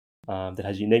energy that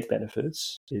has unique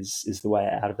benefits, is the way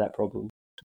out of that problem.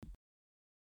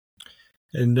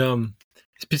 And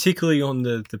particularly on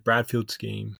the Bradfield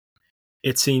scheme,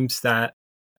 it seems that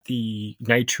the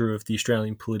nature of the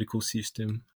Australian political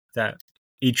system, that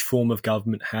each form of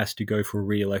government has to go for a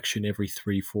re-election every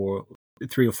 3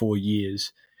 or 4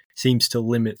 years, seems to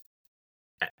limit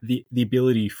the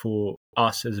ability for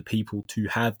us as a people to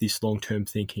have this long-term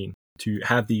thinking, to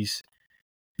have these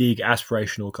big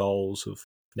aspirational goals of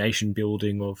nation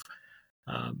building, of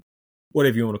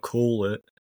whatever you want to call it.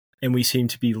 And we seem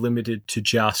to be limited to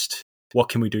just, what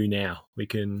can we do now? We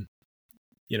can,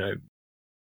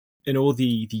 and all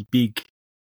the big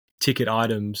ticket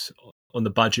items on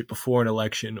the budget before an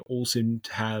election all seem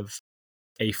to have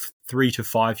a 3 to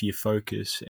 5 year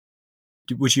focus.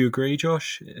 Would you agree,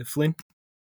 Josh? Flynn?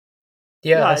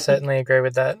 Yeah, I certainly agree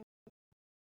with that.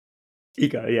 You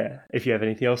go, yeah. If you have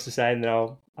anything else to say, then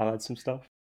I'll add some stuff.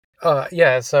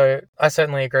 Yeah, so I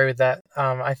certainly agree with that.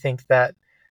 I think that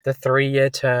the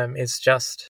 3-year term is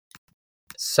just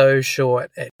so short,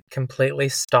 it completely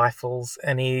stifles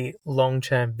any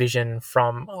long-term vision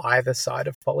from either side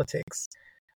of politics,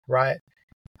 right?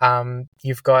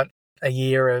 You've got a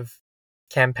year of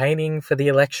campaigning for the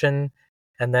election,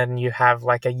 and then you have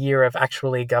like a year of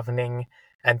actually governing,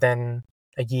 and then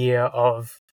a year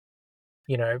of,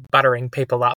 buttering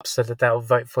people up so that they'll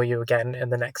vote for you again in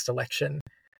the next election.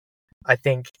 I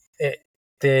think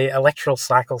the electoral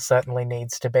cycle certainly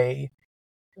needs to be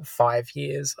 5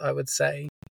 years, I would say,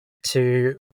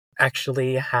 to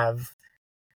actually have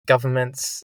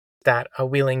governments that are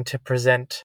willing to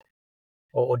present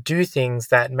or do things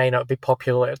that may not be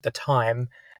popular at the time,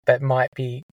 but might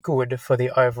be good for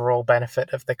the overall benefit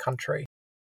of the country.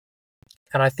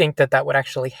 And I think that would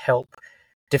actually help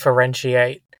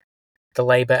differentiate the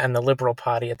Labor and the Liberal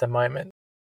Party at the moment,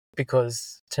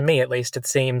 because to me at least it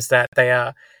seems that they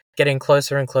are getting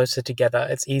closer and closer together.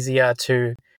 It's easier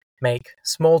to make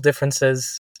small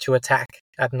differences to attack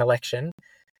at an election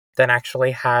than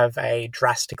actually have a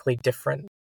drastically different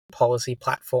policy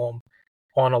platform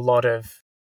on a lot of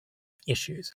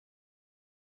issues.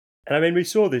 And I mean, we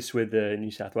saw this with the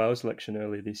New South Wales election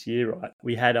earlier this year, right?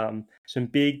 We had some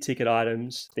big ticket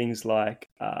items, things like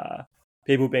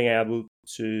people being able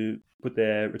to put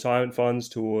their retirement funds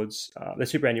towards their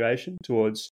superannuation,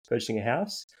 towards purchasing a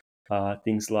house.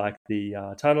 Things like the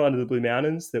tunnel under the Blue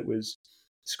Mountains that was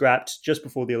scrapped just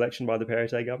before the election by the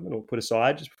Perrottet government, or put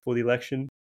aside just before the election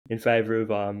in favour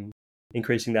of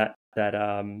increasing the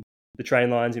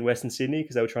train lines in Western Sydney,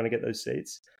 because they were trying to get those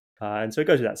seats. And so it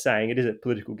goes without saying, it is a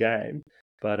political game,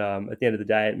 but at the end of the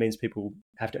day, it means people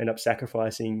have to end up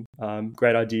sacrificing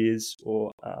great ideas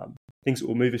or things that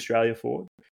will move Australia forward.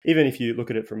 Even if you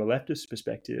look at it from a leftist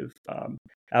perspective,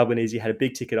 Albanese had a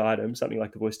big ticket item, something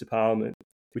like the Voice to Parliament,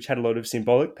 which had a lot of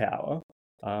symbolic power,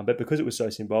 but because it was so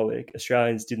symbolic,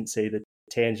 Australians didn't see the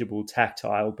tangible,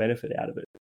 tactile benefit out of it,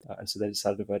 and so they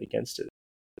decided to vote against it.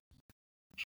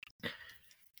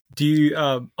 Do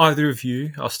you, either of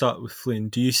you, I'll start with Flynn,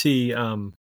 do you see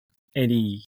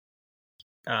any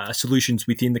solutions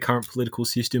within the current political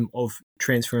system of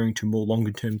transferring to more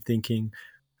longer-term thinking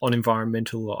on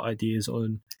environmental ideas,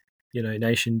 on,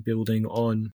 nation building,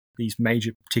 on these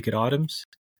major ticket items?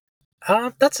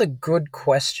 That's a good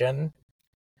question.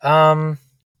 At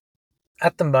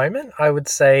the moment, I would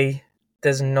say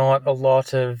there's not a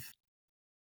lot of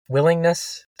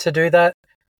willingness to do that,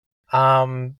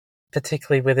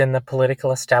 particularly within the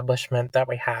political establishment that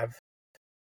we have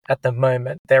at the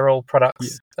moment. They're all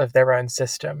products of their own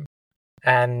system.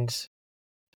 And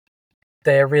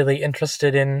they're really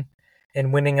interested in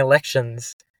winning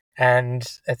elections, and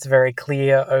it's very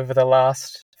clear over the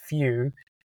last few,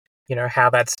 how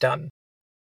that's done.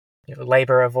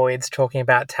 Labour avoids talking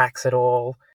about tax at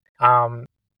all.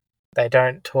 They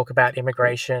don't talk about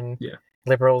immigration. Yeah.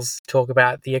 Liberals talk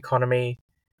about the economy.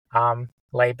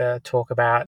 Labour talk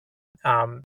about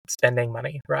spending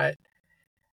money, right?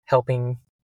 Helping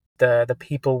the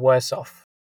people worse off,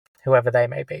 whoever they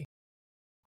may be.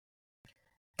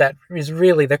 That is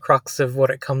really the crux of what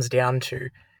it comes down to.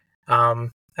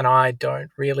 And I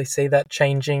don't really see that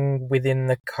changing within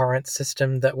the current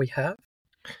system that we have.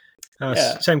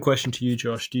 Same question to you,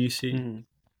 Josh. Do you see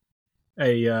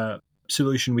a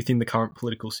solution within the current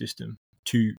political system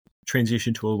to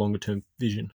transition to a longer-term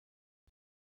vision?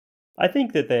 I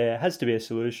think that there has to be a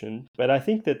solution, but I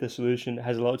think that the solution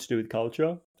has a lot to do with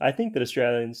culture. I think that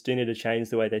Australians do need to change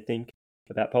the way they think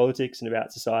about politics and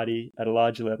about society at a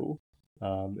larger level.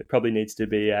 It probably needs to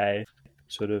be a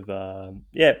sort of,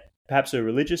 perhaps a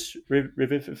religious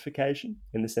revivification,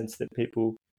 in the sense that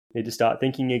people need to start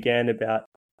thinking again about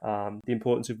the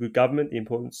importance of good government, the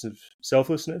importance of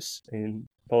selflessness in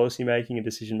policy making and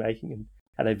decision making, and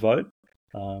how they vote.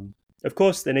 Of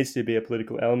course, there needs to be a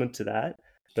political element to that,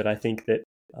 but I think that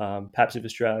perhaps if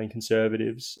Australian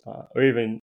Conservatives or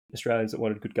even Australians that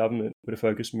wanted good government would have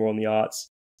focused more on the arts,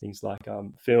 things like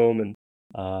film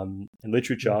and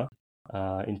literature,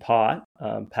 in part,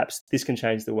 perhaps this can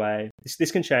change the way,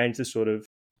 this can change the sort of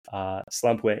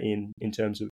slump we're in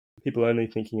terms of people only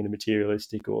thinking in a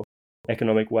materialistic or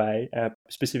economic way,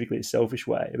 specifically a selfish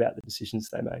way about the decisions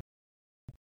they make.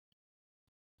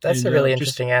 That's a really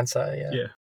interesting answer. Yeah.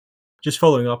 Just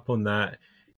following up on that,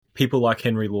 people like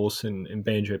Henry Lawson and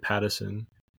Banjo Patterson,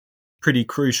 pretty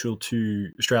crucial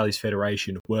to Australia's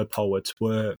federation, were poets,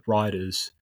 were writers,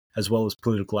 as well as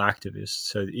political activists.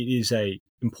 So it is a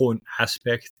important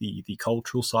aspect, the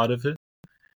cultural side of it.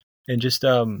 And just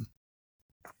following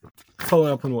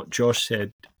up on what Josh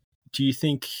said, do you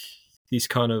think this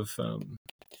kind of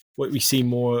what we see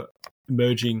more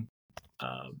emerging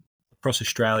across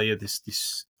Australia,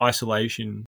 this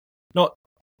isolation, not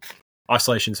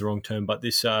isolation is the wrong term, but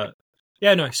this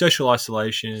social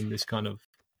isolation, this kind of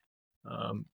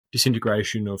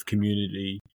disintegration of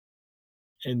community,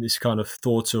 and this kind of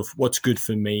thoughts of what's good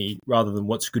for me rather than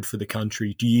what's good for the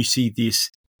country. Do you see this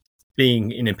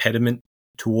being an impediment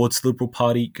towards the Liberal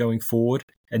Party going forward,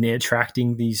 and they're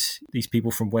attracting these people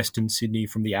from Western Sydney,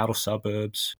 from the outer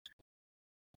suburbs?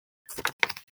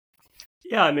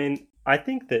 Yeah, I mean, I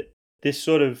think that this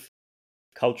sort of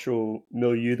cultural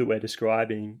milieu that we're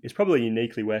describing is probably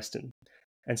uniquely Western.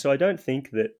 And so I don't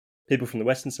think that people from the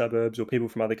Western suburbs or people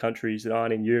from other countries that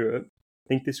aren't in Europe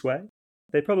think this way.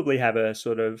 They probably have a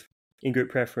sort of in-group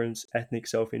preference, ethnic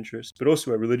self-interest, but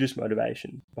also a religious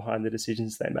motivation behind the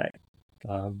decisions they make.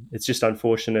 It's just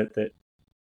unfortunate that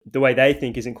the way they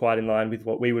think isn't quite in line with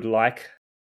what we would like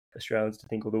Australians to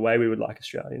think, or the way we would like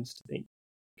Australians to think.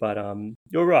 But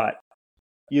you're right.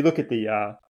 You look at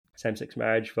the same-sex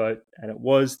marriage vote, and it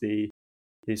was the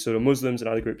sort of Muslims and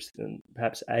other groups, and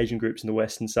perhaps Asian groups in the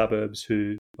western suburbs,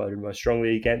 who voted most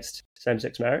strongly against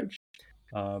same-sex marriage.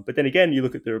 But then again, you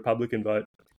look at the Republican vote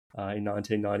in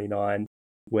 1999,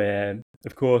 where,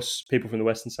 of course, people from the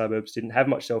western suburbs didn't have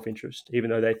much self-interest,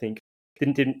 even though they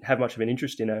didn't have much of an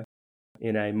interest in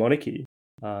a monarchy,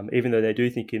 even though they do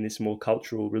think in this more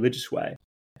cultural, religious way.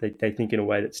 They think in a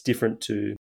way that's different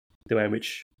to the way in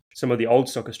which some of the old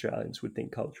stock Australians would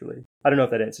think culturally. I don't know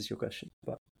if that answers your question,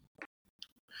 but.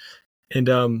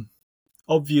 And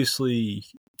obviously,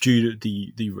 due to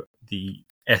the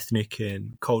ethnic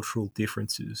and cultural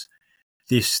differences,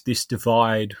 this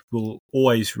divide will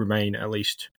always remain, at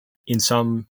least in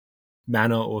some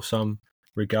manner or some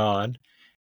regard.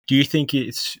 Do you think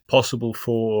it's possible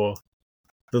for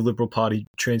the Liberal Party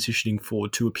transitioning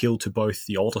forward to appeal to both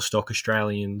the older stock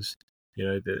Australians,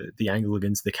 the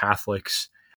Anglicans, the Catholics,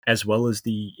 as well as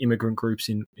the immigrant groups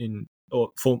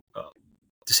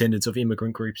descendants of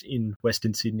immigrant groups in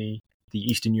Western Sydney, the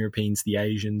Eastern Europeans, the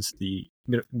Asians, the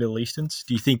Middle Easterns?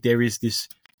 Do you think there is this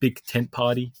big tent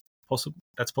party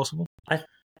that's possible?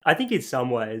 I think in some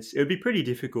ways it would be pretty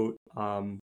difficult,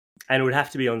 and it would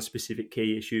have to be on specific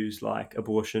key issues like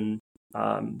abortion,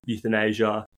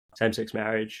 euthanasia, same-sex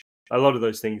marriage, a lot of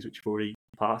those things which have already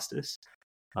passed us,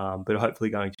 but are hopefully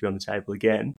going to be on the table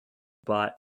again.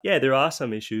 But yeah, there are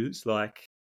some issues like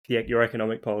your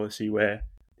economic policy, where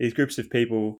these groups of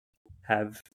people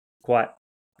have quite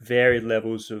varied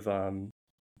levels of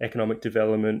economic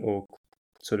development or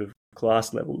sort of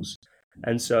class levels.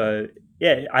 And so,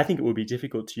 yeah, I think it would be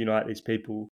difficult to unite these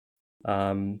people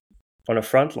on a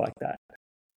front like that.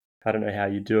 I don't know how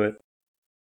you do it.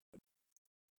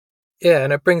 Yeah,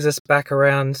 and it brings us back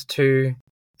around to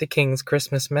the King's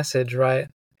Christmas message, right?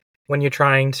 When you're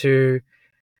trying to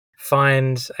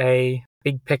find a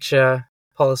big picture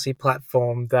policy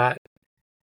platform that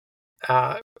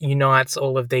unites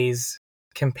all of these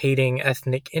competing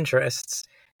ethnic interests,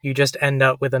 you just end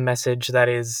up with a message that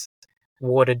is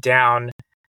watered down,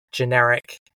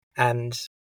 generic, and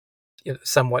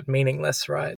somewhat meaningless,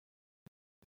 right?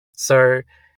 So,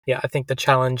 yeah, I think the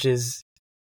challenge is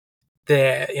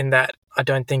there in that I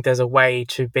don't think there's a way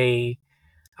to be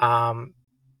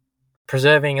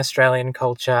preserving Australian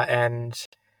culture and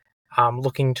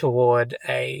looking toward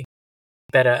a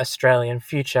better Australian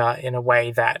future in a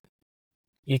way that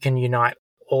you can unite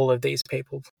all of these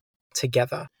people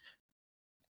together.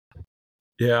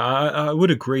 Yeah, I would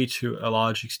agree to a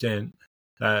large extent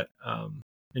that,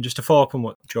 and just to follow up on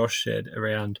what Josh said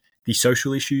around the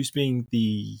social issues being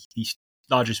the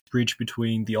largest bridge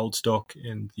between the old stock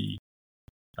and the,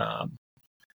 I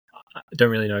don't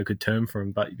really know a good term for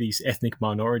them, but these ethnic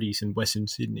minorities in Western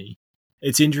Sydney.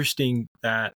 It's interesting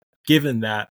that given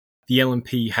that the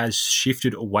LNP has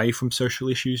shifted away from social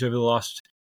issues over the last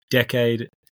decade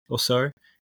or so,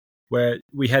 where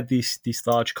we had this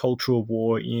large cultural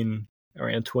war in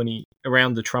around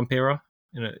the Trump era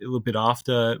and a little bit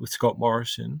after with Scott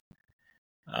Morrison.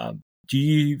 Do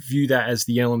you view that as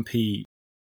the LNP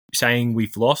saying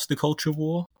we've lost the culture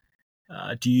war?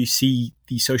 Do you see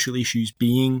the social issues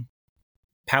being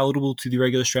palatable to the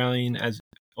regular Australian as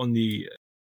in the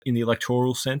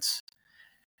electoral sense?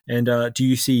 And do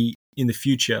you see in the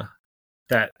future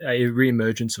that a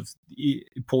re-emergence of the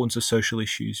importance of social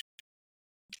issues?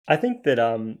 I think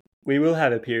that we will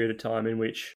have a period of time in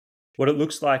which what it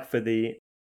looks like for the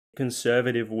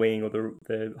conservative wing or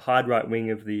the hard right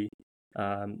wing of the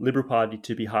Liberal Party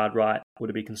to be hard right or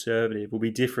to be conservative will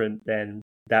be different than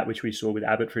that which we saw with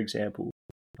Abbott, for example.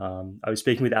 I was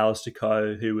speaking with Alistair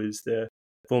Coe, who was the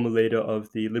former leader of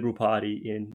the Liberal Party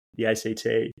in the ACT,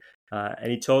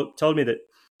 and he told me that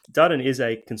Dutton is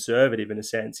a conservative in a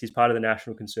sense. He's part of the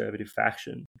National Conservative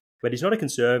faction, but he's not a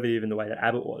conservative in the way that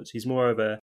Abbott was. He's more of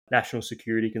a national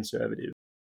security conservative.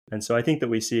 And so I think that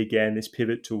we see again this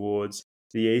pivot towards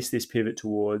the East, this pivot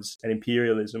towards an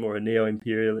imperialism or a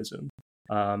neo-imperialism.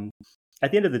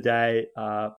 At the end of the day,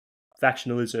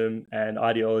 factionalism and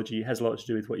ideology has a lot to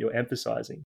do with what you're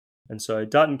emphasizing. And so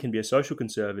Dutton can be a social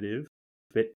conservative,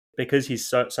 but because he's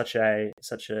such a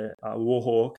war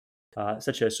hawk,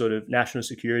 such a sort of national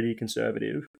security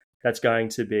conservative, that's going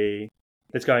to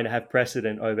have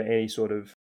precedent over any sort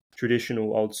of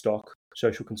traditional old stock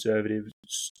social conservative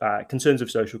concerns of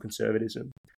social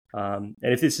conservatism. And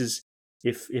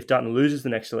if Dutton loses the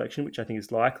next election, which I think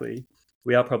is likely,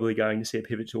 we are probably going to see a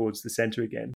pivot towards the centre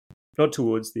again, not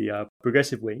towards the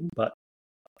progressive wing, but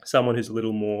someone who's a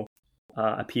little more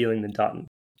appealing than Dutton,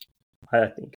 I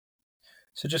think.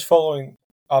 So just following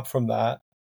up from that,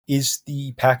 is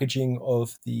the packaging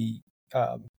of the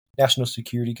national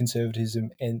security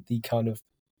conservatism and the kind of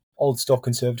old stock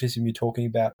conservatism you're talking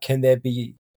about, can there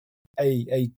be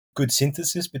a good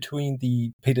synthesis between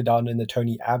the Peter Dutton and the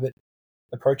Tony Abbott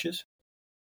approaches?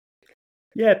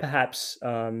 Yeah, perhaps.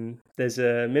 There's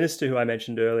a minister who I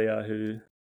mentioned earlier,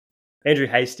 Andrew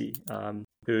Hastie,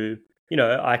 who,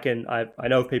 I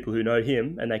know of people who know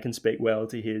him and they can speak well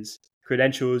to his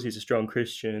credentials. He's a strong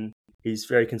Christian. He's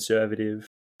very conservative.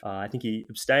 I think he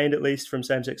abstained at least from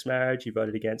same-sex marriage. He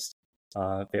voted against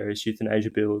various euthanasia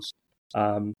bills.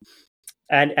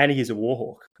 And he's a war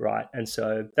hawk, right? And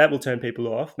so that will turn people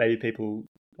off, maybe people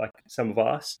like some of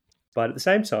us. But at the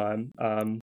same time,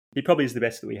 he probably is the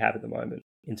best that we have at the moment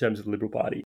in terms of the Liberal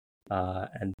Party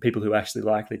and people who are actually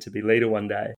likely to be leader one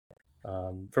day.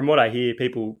 From what I hear,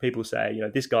 people say,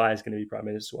 this guy is going to be Prime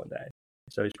Minister one day.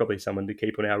 So he's probably someone to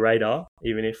keep on our radar,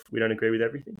 even if we don't agree with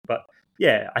everything. But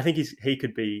yeah, I think he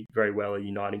could be very well a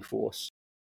uniting force.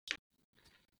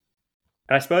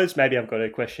 And I suppose maybe I've got a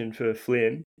question for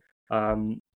Flynn.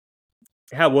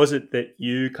 How was it that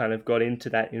you kind of got into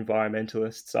that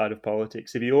environmentalist side of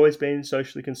politics? Have you always been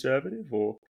socially conservative,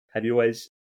 or have you always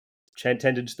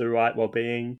tended to the right while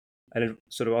being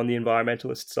sort of on the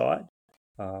environmentalist side?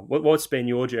 What's been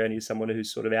your journey as someone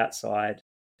who's sort of outside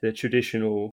the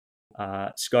traditional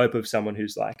scope of someone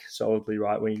who's like solidly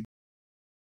right-wing?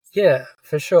 Yeah,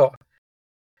 for sure.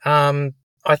 I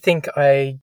think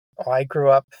I grew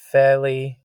up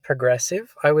fairly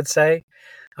progressive, I would say.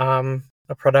 A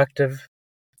product of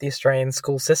the Australian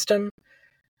school system,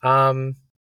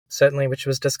 certainly, which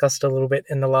was discussed a little bit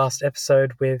in the last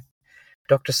episode with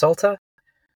Dr. Salter.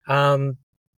 And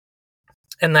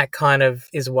that kind of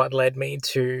is what led me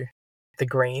to the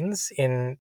Greens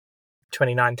in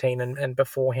 2019 and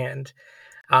beforehand.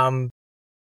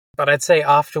 But I'd say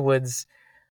afterwards,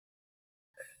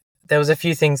 there was a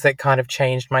few things that kind of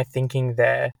changed my thinking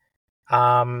there,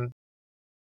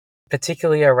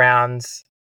 particularly around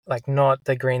like not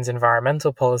the Greens'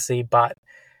 environmental policy, but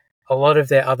a lot of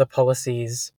their other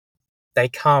policies. They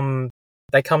come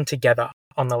together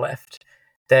on the left.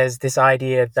 There's this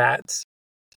idea that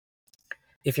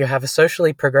if you have a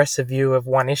socially progressive view of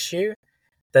one issue,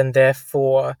 then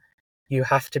therefore you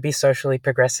have to be socially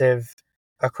progressive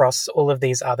across all of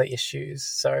these other issues.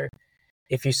 So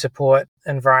if you support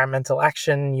environmental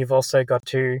action, you've also got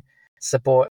to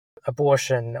support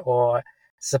abortion or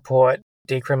support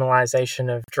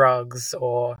decriminalization of drugs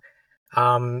or,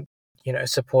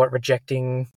 support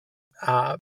rejecting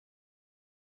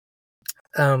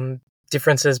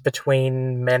differences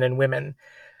between men and women.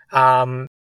 And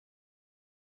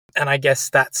I guess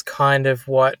that's kind of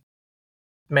what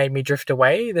made me drift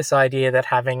away, this idea that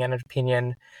having an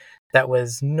opinion that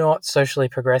was not socially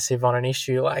progressive on an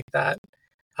issue like that,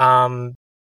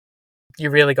 you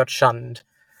really got shunned,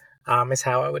 is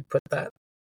how I would put that.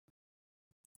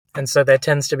 And so there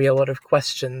tends to be a lot of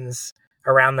questions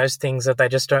around those things that they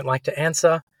just don't like to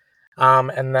answer,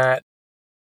 and that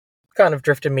kind of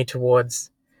drifted me towards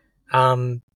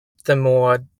the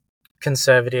more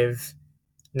conservative,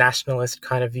 nationalist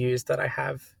kind of views that I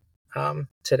have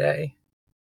today.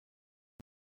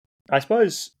 I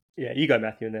suppose, yeah, you go,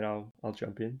 Matthew, and then I'll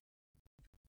jump in.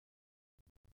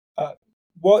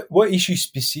 What issue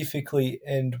specifically,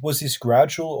 and was this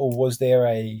gradual, or was there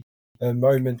a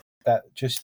moment that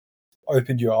just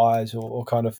opened your eyes or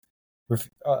kind of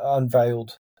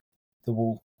unveiled the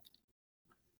wool?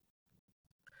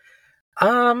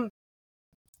 I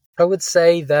would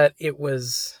say that it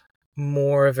was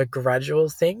more of a gradual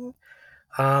thing,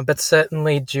 but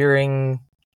certainly during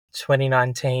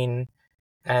 2019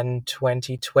 and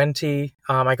 2020,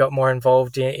 I got more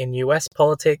involved in US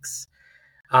politics,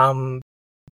 and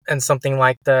something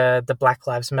like the Black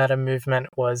Lives Matter movement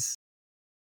was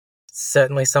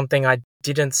certainly something I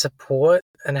didn't support,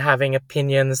 and having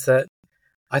opinions that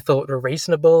I thought were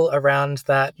reasonable around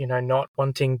that, not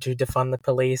wanting to defund the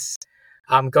police,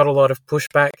 got a lot of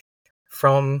pushback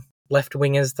from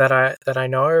left-wingers that I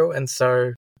know, and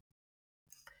so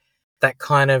that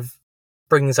kind of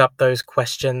brings up those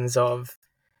questions of,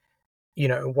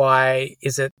 why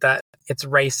is it that it's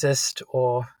racist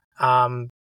or,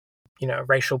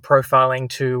 racial profiling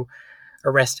to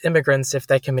arrest immigrants if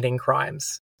they're committing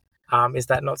crimes? Is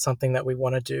that not something that we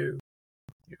want to do?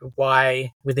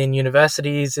 Why within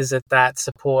universities is it that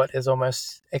support is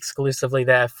almost exclusively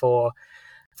there for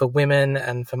women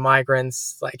and for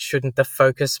migrants? Like, shouldn't the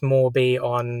focus more be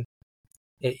on,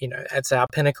 it's our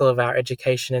pinnacle of our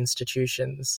education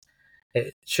institutions.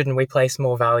 Shouldn't we place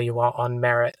more value on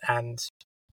merit and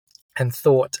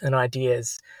thought and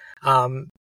ideas?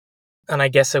 And I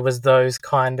guess it was those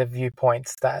kind of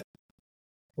viewpoints that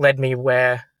led me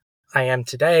where I am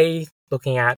today,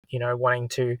 looking at, wanting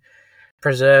to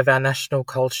preserve our national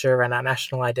culture and our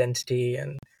national identity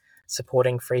and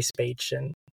supporting free speech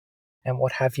and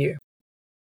what have you.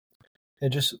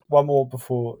 And just one more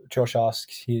before Josh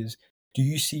asks his, do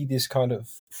you see this kind of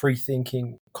free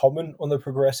thinking common on the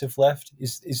progressive left?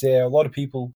 Is there a lot of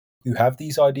people who have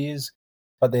these ideas,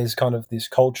 but there's kind of this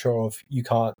culture of you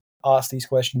can't ask these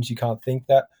questions, you can't think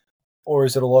that? Or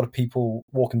is it a lot of people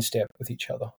walk in step with each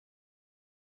other?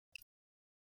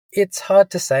 It's hard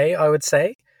to say, I would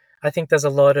say. I think there's a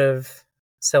lot of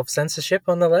self-censorship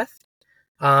on the left.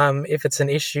 If it's an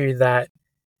issue that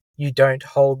you don't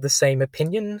hold the same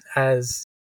opinion as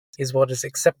is what is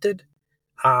accepted,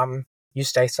 you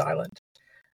stay silent.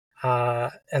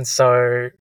 And so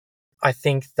I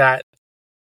think that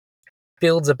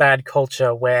builds a bad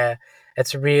culture where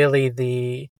it's really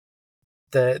the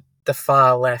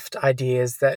far left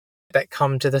ideas that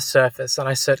come to the surface. And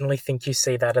I certainly think you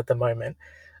see that at the moment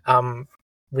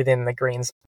within the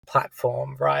Greens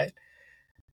platform, right?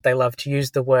 They love to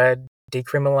use the word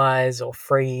decriminalize or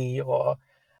free or,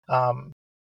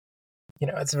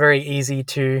 it's very easy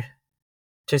to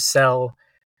sell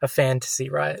a fantasy,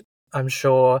 right? I'm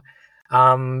sure,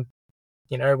 when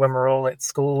we're all at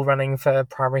school running for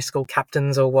primary school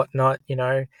captains or whatnot,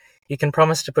 you can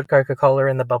promise to put Coca-Cola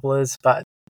in the bubblers, but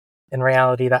in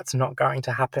reality, that's not going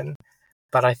to happen.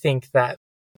 But I think that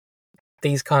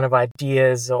these kind of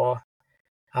ideas or,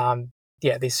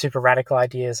 these super radical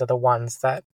ideas are the ones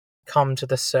that come to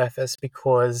the surface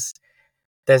because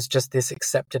there's just this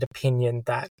accepted opinion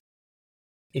that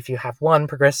if you have one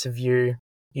progressive view,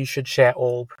 you should share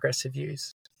all progressive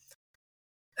views.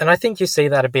 And I think you see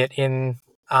that a bit in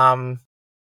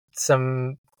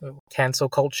some cancel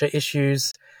culture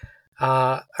issues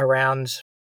around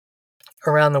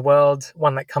around the world.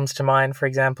 One that comes to mind, for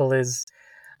example, is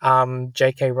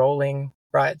J.K. Rowling,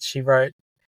 right? She wrote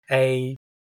a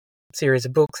series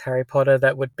of books, Harry Potter,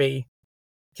 that would be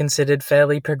considered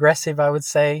fairly progressive, I would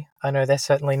say. I know they're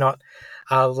certainly not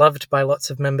loved by lots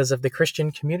of members of the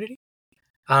Christian community,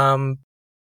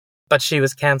 but she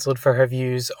was cancelled for her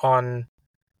views on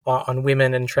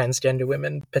women and transgender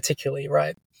women particularly,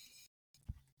 right?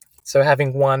 So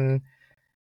having one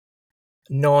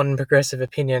non-progressive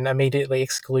opinion immediately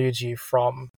excludes you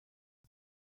from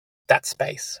that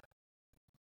space.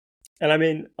 And I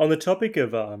mean, on the topic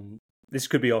of this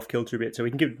could be off kilter a bit, so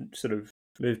we can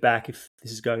move back if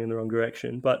this is going in the wrong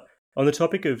direction. But on the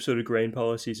topic of sort of green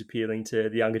policies appealing to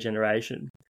the younger generation,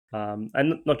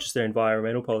 and not just their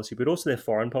environmental policy, but also their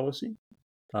foreign policy.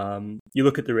 You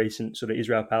look at the recent sort of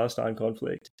Israel-Palestine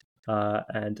conflict,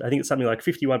 and I think it's something like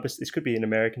 51%. This could be an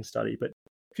American study, but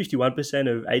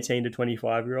 51% of 18 to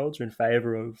 25-year-olds are in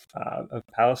favour of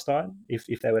Palestine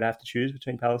if they would have to choose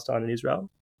between Palestine and Israel.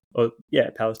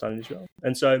 Palestine and Israel.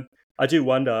 And so I do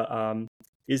wonder,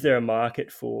 is there a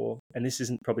market for, and this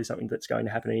isn't probably something that's going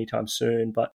to happen anytime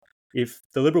soon, but if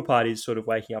the Liberal Party is sort of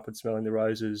waking up and smelling the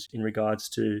roses in regards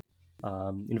to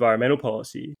environmental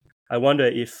policy, I wonder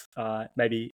if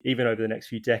maybe even over the next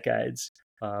few decades,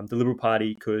 the Liberal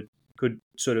Party could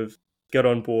sort of get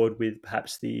on board with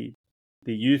perhaps the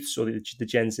youths or the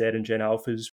Gen Z and Gen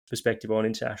Alpha's perspective on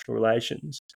international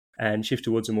relations and shift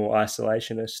towards a more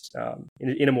isolationist,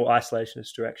 in a more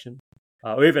isolationist direction,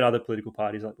 or even other political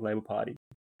parties like the Labour Party.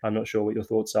 I'm not sure what your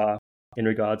thoughts are in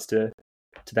regards to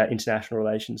that international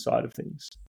relations side of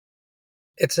things.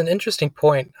 It's an interesting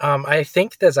point. I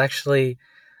think there's actually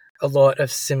a lot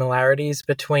of similarities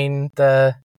between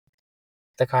the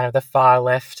kind of the far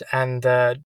left and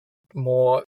the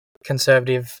more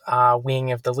conservative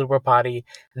wing of the Liberal Party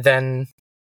than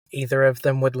either of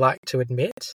them would like to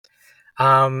admit.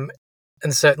 And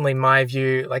certainly my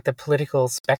view, like the political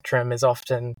spectrum is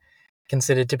often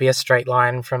considered to be a straight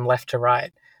line from left to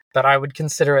right, but I would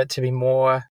consider it to be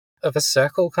more of a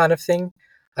circle kind of thing.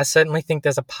 I certainly think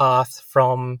there's a path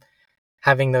from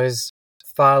having those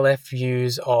far left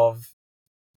views of,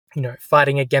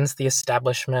 fighting against the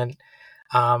establishment.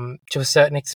 To a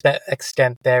certain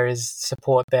extent, there is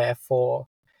support there for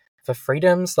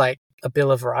freedoms, like a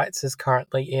Bill of Rights is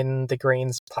currently in the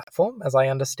Greens platform, as I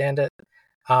understand it,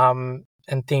 and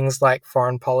things like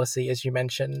foreign policy, as you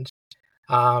mentioned,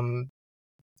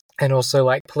 and also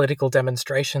like political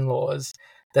demonstration laws.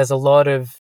 There's a lot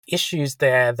of issues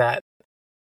there that,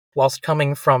 whilst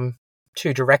coming from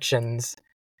two directions,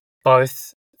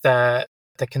 both the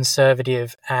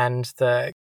conservative and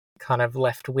the kind of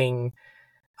left-wing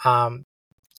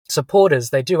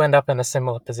supporters, they do end up in a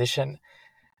similar position.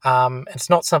 It's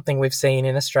not something we've seen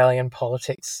in Australian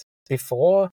politics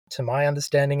before, to my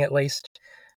understanding at least,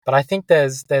 but I think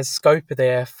there's scope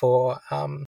there for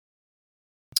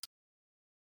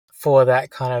that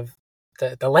kind of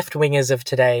the left-wingers of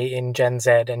today in Gen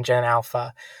Z and Gen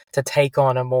Alpha to take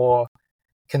on a more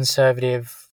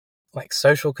conservative, like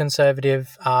social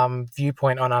conservative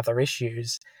viewpoint on other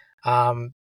issues,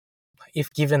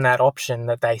 if given that option,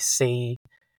 that they see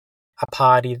a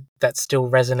party that still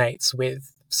resonates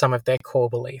with some of their core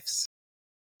beliefs,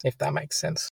 if that makes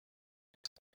sense.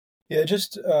 Yeah,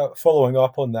 just following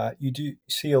up on that, you do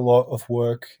see a lot of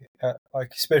work,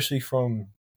 especially from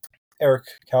Eric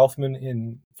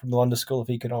Kaufman from the London School of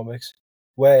Economics,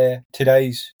 where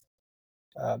today's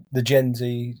the Gen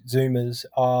Z Zoomers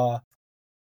are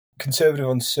conservative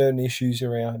on certain issues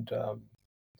around,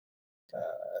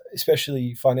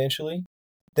 especially financially,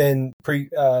 than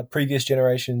previous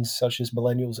generations such as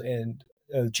millennials and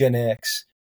Gen X.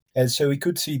 And so we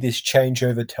could see this change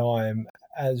over time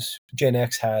as Gen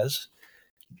X has.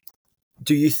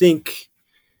 Do you think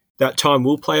that time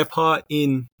will play a part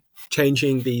in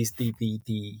changing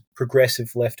the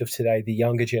progressive left of today, the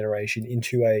younger generation,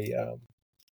 into a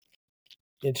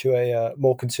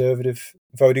more conservative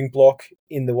voting bloc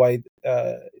in the way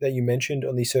that you mentioned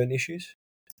on these certain issues?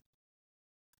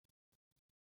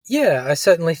 Yeah, I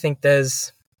certainly think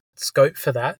there's scope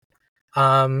for that.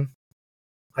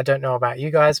 I don't know about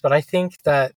you guys, but I think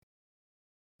that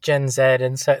Gen Z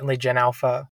and certainly Gen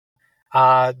Alpha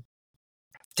are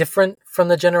different from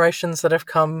the generations that have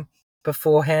come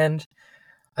beforehand.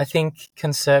 I think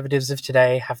conservatives of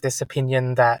today have this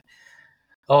opinion that,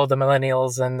 the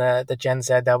millennials and the Gen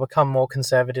Z, they'll become more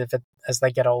conservative as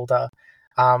they get older.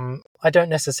 I don't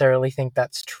necessarily think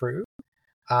that's true.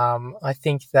 I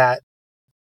think that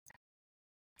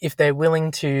if they're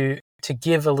willing to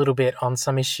give a little bit on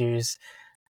some issues,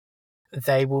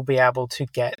 they will be able to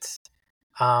get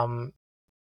some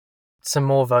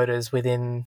more voters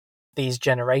within these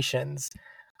generations,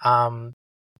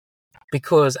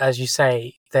 because, as you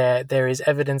say, there is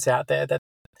evidence out there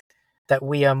that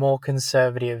we are more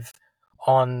conservative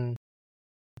on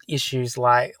issues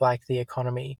like the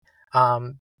economy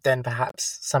than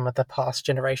perhaps some of the past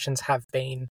generations have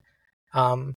been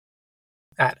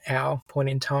at our point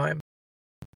in time.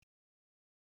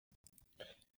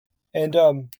 And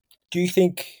do you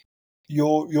think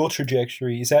your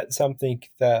trajectory, is that something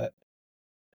that,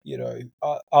 you know,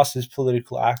 us as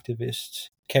political activists,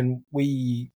 can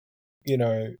we, you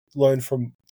know, learn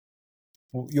from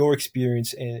your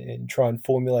experience and try and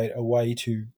formulate a way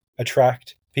to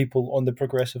attract people on the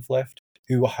progressive left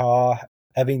who are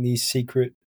having these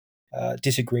secret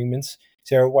disagreements? Is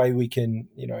there a way we can,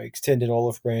 you know, extend an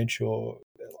olive branch or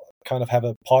kind of have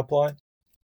a pipeline,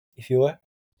 if you were?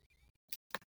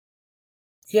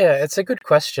 Yeah, it's a good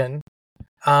question.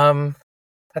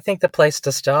 I think the place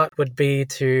to start would be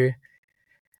to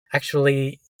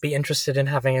actually be interested in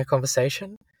having a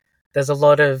conversation. There's a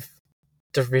lot of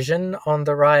division on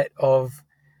the right of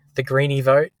the Greenie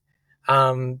vote,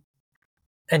 and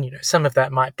you know, some of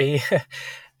that might be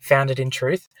founded in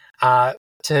truth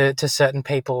to certain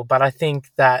people, but I think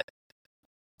that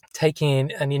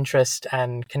taking an interest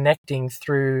and connecting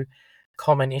through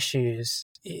common issues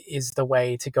is the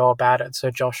way to go about it.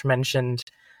 So Josh mentioned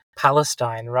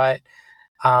Palestine, right?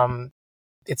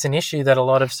 It's an issue that a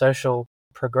lot of social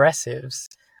progressives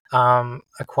are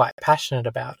quite passionate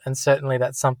about, and certainly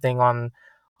that's something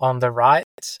on the right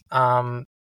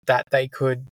that they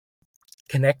could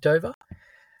connect over.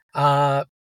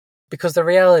 Because the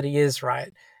reality is,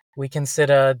 right, we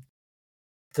consider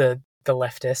the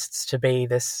leftists to be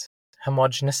this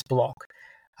homogenous bloc,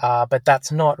 but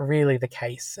that's not really the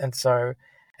case. And so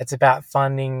it's about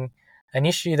finding an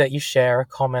issue that you share a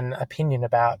common opinion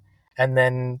about, and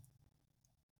then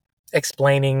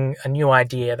explaining a new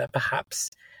idea that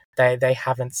perhaps they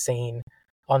haven't seen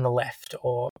on the left,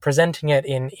 or presenting it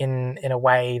in a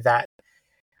way that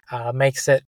makes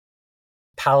it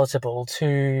palatable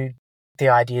to the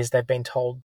ideas they've been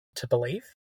told to believe.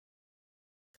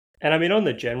 And I mean, on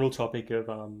the general topic of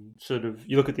sort of,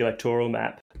 you look at the electoral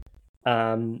map,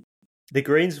 the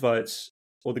Greens votes,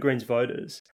 or the Greens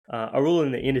voters, are all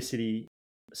in the inner city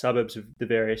suburbs of the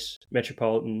various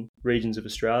metropolitan regions of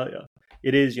Australia.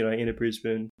 It is, you know, inner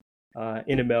Brisbane,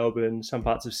 inner Melbourne, some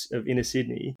parts of inner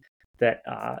Sydney that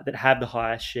have the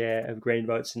highest share of Green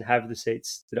votes and have the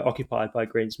seats that are occupied by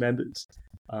Greens members.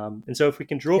 And so if we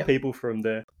can draw people from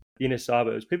the inner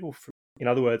suburbs, in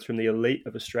other words, from the elite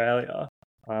of Australia,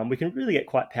 we can really get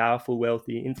quite powerful,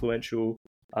 wealthy, influential,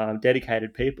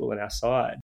 dedicated people on our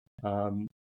side.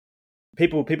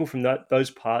 People from those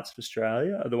parts of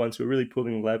Australia are the ones who are really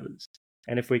pulling the levers.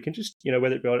 And if we can just, you know,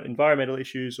 whether it be on environmental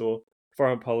issues or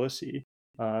foreign policy,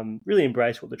 really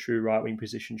embrace what the true right-wing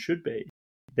position should be,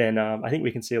 then I think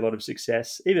we can see a lot of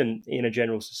success, even in a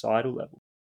general societal level.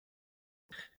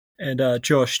 And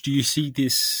Josh, do you see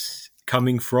this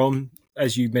coming from,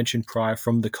 as you mentioned prior,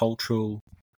 from the cultural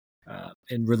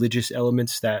and religious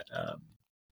elements that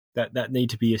need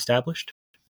to be established?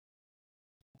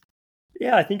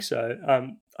 Yeah, I think so.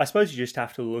 I suppose you just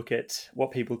have to look at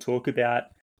what people talk about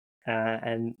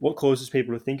and what causes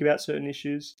people to think about certain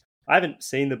issues. I haven't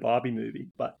seen the Barbie movie,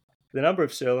 but the number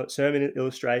of sermon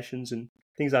illustrations and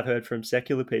things I've heard from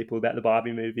secular people about the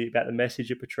Barbie movie, about the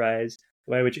message it portrays,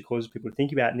 the way in which it causes people to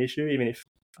think about an issue, even if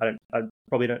I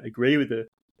probably don't agree with the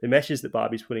message that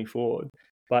Barbie's putting forward.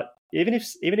 But even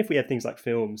if we have things like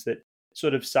films that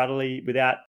sort of subtly,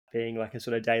 without being like a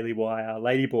sort of Daily Wire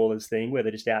Lady Ballers thing where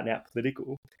they're just out and out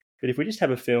political, but if we just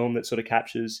have a film that sort of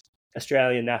captures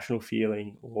Australian national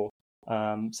feeling, or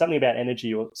something about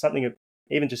energy, or something,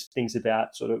 even just things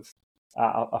about sort of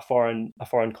a foreign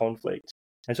conflict,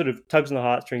 and sort of tugs on the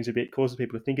heartstrings a bit, causes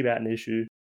people to think about an issue,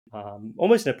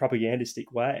 almost in a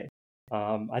propagandistic way.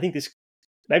 I think this,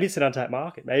 maybe it's an untapped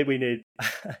market. Maybe we need,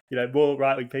 more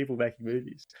right-wing people making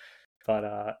movies.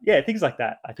 But things like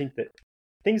that. I think that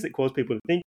things that cause people to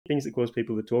think, things that cause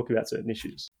people to talk about certain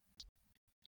issues.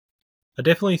 I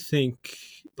definitely think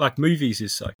like movies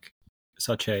is like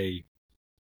such a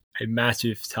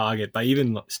massive target, but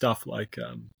even stuff like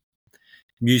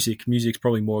music's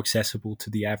probably more accessible to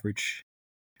the average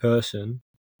person,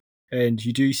 and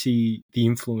you do see the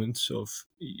influence of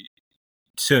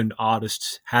certain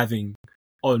artists having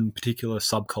on particular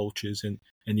subcultures and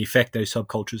the effect those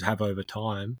subcultures have over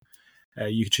time.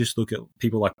 You could just look at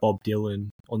people like Bob Dylan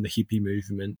on the hippie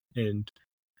movement and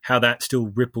how that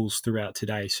still ripples throughout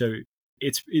today. So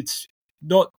it's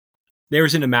not, there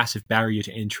isn't a massive barrier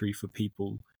to entry for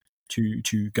people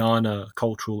to garner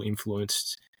cultural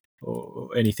influence or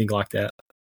anything like that.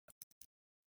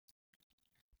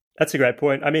 That's a great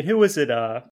point. I mean, who was it?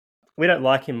 We don't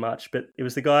like him much, but it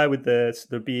was the guy with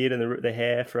the beard and the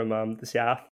hair from the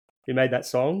South who made that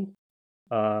song.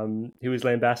 Who was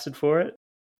lambasted for it?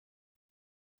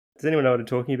 Does anyone know what I'm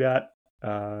talking about?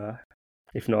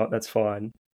 If not, that's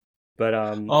fine. But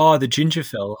Oh, the ginger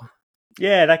fella.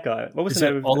 yeah, that guy. What was Is the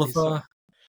it name of his Oliver? song?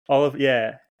 Oliver,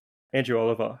 yeah, Andrew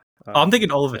Oliver. I'm thinking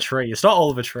Oliver Tree. It's not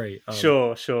Oliver Tree.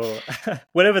 Sure.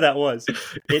 Whatever that was,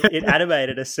 it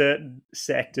animated a certain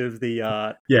sect of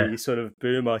the sort of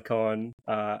boom icons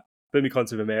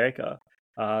of America,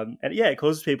 and yeah, it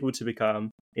causes people to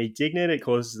become indignant. It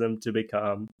causes them to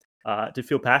become to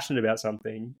feel passionate about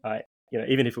something.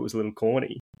 Even if it was a little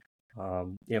corny.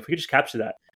 If we could just capture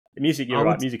that, the music. You're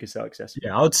right. Music is so accessible.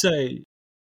 Yeah, I would say,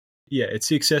 yeah,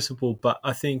 it's accessible, but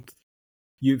I think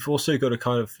you've also got to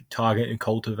kind of target and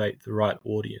cultivate the right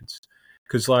audience.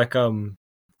 Because, like, I'm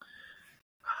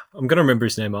going to remember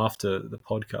his name after the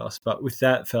podcast, but with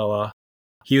that fella,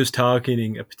 he was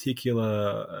targeting a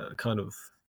particular kind of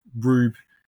group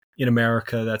in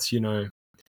America that's,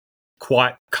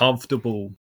 quite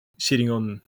comfortable sitting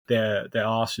on their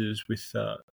asses with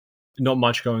not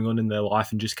much going on in their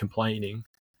life and just complaining.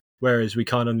 Whereas we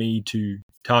kind of need to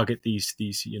target these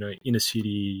inner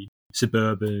city,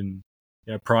 suburban,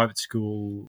 private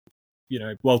school,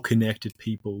 well-connected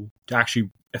people to actually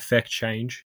affect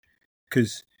change.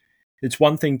 Because it's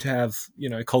one thing to have,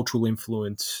 cultural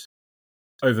influence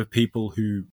over people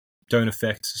who don't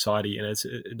affect society, and it's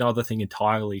another thing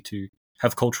entirely to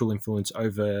have cultural influence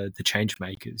over the change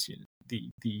makers,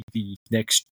 the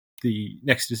next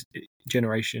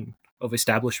generation of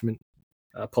establishment,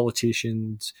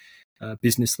 politicians,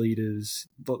 business leaders,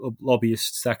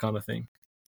 lobbyists, that kind of thing.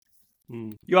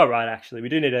 You are right, actually. We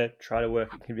do need to try to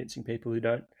work at convincing people who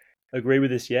don't agree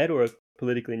with us yet or are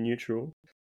politically neutral.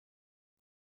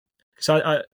 So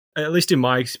I at least in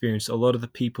my experience, a lot of the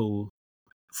people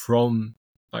from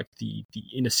like the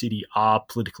inner city are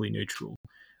politically neutral.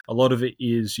 A lot of it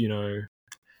is, in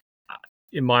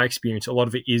my experience, a lot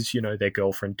of it is, their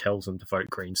girlfriend tells them to vote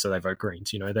green, so they vote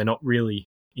greens. They're not really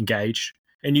engaged.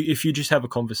 And if you just have a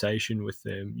conversation with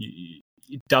them,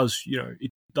 it does,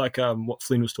 like what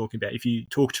Flynn was talking about. If you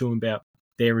talk to them about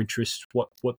their interests,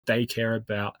 what they care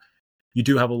about, you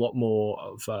do have a lot more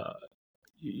of,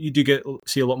 you do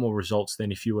see a lot more results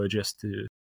than if you were just to,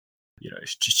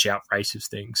 just shout racist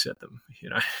things at them,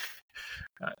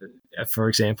 for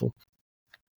example.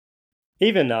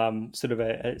 Even sort of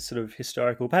a sort of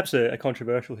historical, perhaps a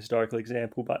controversial historical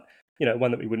example, but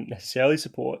one that we wouldn't necessarily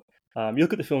support. You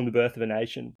look at the film The Birth of a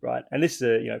Nation, right? And this is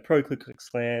a pro Ku Klux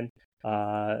Klan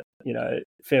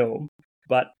film,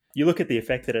 but you look at the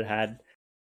effect that it had.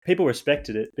 People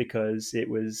respected it because it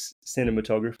was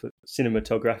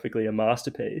cinematographically a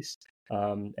masterpiece,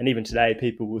 and even today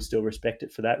people will still respect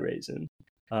it for that reason.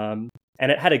 And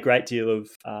it had a great deal of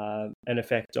an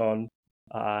effect on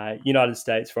United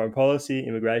States foreign policy,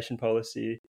 immigration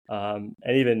policy, and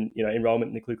even enrollment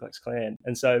in the Ku Klux Klan.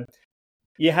 And so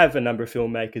you have a number of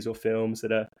filmmakers or films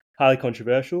that are highly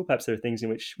controversial. Perhaps there are things in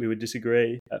which we would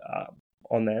disagree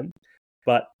on them,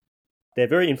 but they're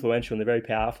very influential and they're very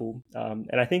powerful.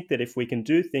 And I think that if we can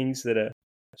do things that are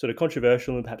sort of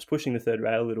controversial and perhaps pushing the third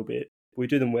rail a little bit, we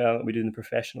do them well and we do them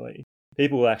professionally,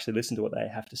 people will actually listen to what they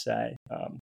have to say.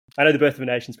 I know The Birth of a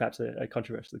Nation is perhaps a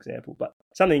controversial example, but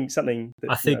something that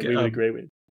I think we would agree with.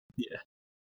 Yeah.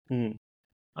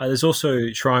 There's also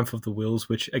Triumph of the Wills,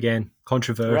 which again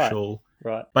controversial,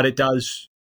 right? But it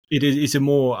is a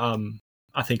more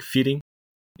I think fitting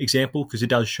example because it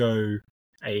does show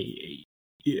in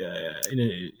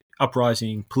an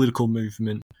uprising political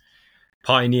movement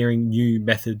pioneering new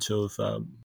methods of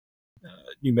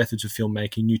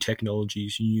filmmaking, new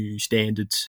technologies, new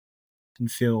standards in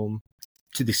film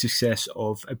to the success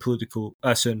of a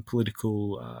certain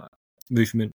political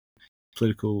movement,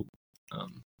 political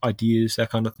ideas, that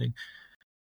kind of thing.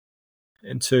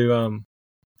 And so,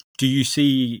 do you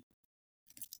see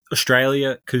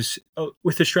Australia? Because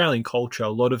with Australian culture, a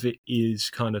lot of it is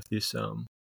kind of this,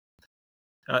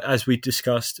 as we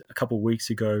discussed a couple of weeks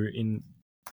ago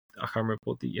I can't remember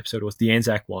what the episode was, the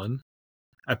Anzac one,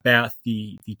 about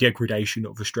the degradation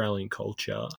of Australian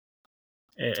culture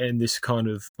and this kind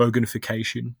of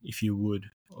boganification, if you would,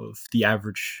 of the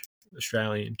average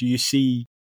Australian. Do you see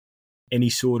any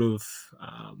sort of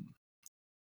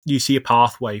do you see a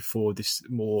pathway for this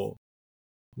more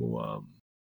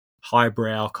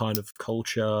highbrow kind of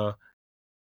culture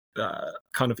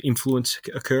kind of influence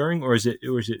occurring, or is it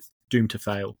doomed to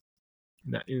fail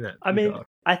in that I regard? mean,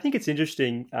 I think it's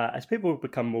interesting as people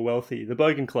become more wealthy, the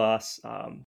Bogan class,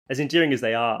 as endearing as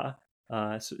they are,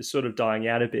 is sort of dying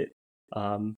out a bit.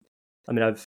 I mean,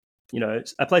 I've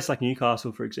a place like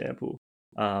Newcastle, for example,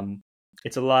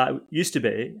 it's used to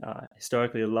be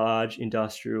historically a large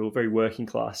industrial, very working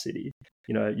class city.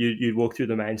 You'd walk through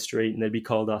the main street and there'd be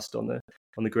coal dust on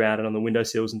the ground and on the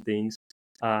windowsills and things.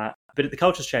 But the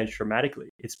culture's changed dramatically.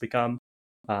 It's become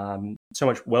so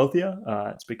much wealthier.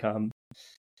 It's become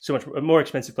so much a more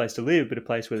expensive place to live, but a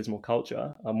place where there's more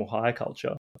culture, more higher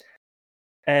culture.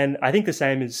 And I think the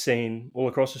same is seen all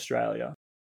across Australia.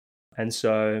 And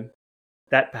so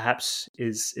that perhaps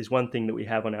is one thing that we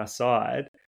have on our side.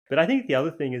 But I think the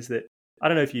other thing is that, I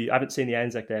don't know if I haven't seen the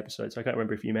Anzac Day episode, so I can't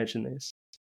remember if you mentioned this,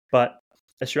 but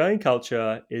Australian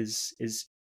culture is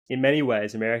in many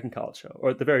ways American culture, or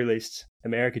at the very least,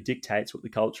 America dictates what the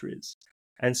culture is.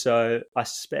 And so I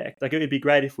suspect, it would be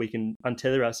great if we can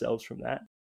untether ourselves from that.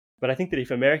 But I think that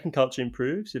if American culture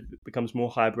improves, if it becomes more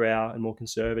highbrow and more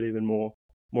conservative and more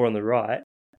on the right,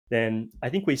 then I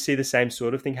think we see the same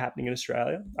sort of thing happening in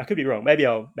Australia. I could be wrong. Maybe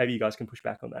you guys can push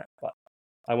back on that. But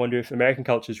I wonder if American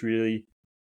culture is really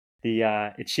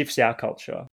it shifts our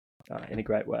culture in a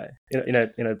great way, in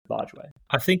a large way.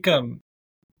 I think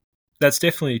that's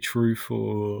definitely true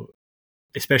for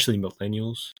especially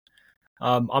millennials.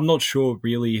 I'm not sure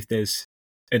really if there's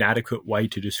an adequate way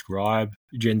to describe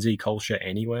Gen Z culture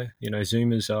anywhere.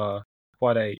 Zoomers are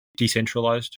quite a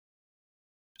decentralized.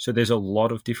 So there's a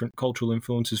lot of different cultural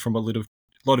influences from a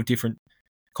lot of different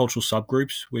cultural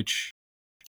subgroups, which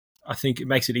I think it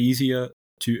makes it easier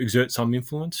to exert some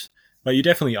influence. But you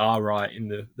definitely are right in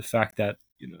the fact that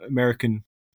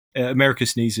America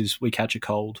sneezes, we catch a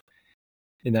cold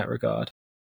in that regard.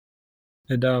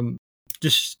 And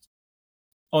just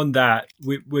on that,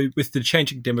 with the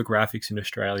changing demographics in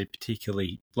Australia,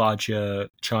 particularly larger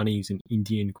Chinese and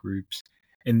Indian groups,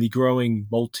 and the growing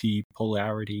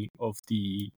multipolarity of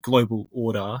the global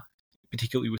order,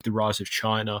 particularly with the rise of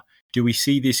China, do we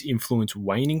see this influence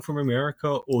waning from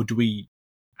America, or do we,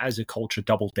 as a culture,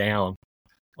 double down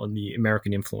on the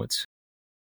American influence?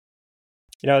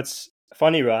 It's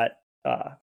funny, right?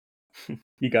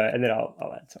 You go, and then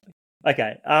I'll add something.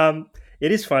 Okay.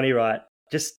 It is funny, right?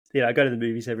 Just, I go to the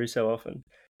movies every so often,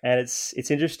 and it's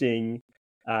interesting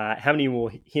how many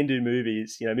more Hindu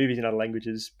movies, movies in other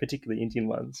languages, particularly Indian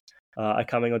ones, are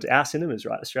coming onto our cinemas,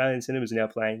 right? Australian cinemas are now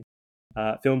playing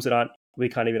films that we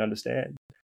can't even understand.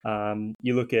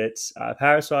 You look at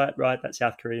Parasite, right? That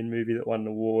South Korean movie that won an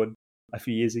award a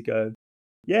few years ago.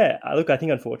 Yeah, I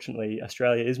think unfortunately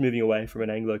Australia is moving away from an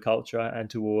Anglo culture and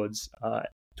towards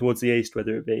the east,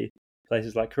 whether it be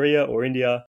places like Korea or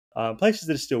India, places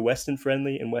that are still Western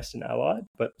friendly and Western allied,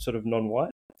 but sort of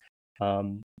non-white.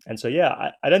 And so,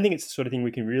 yeah, I don't think it's the sort of thing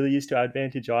we can really use to our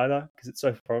advantage either, because it's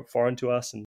so foreign to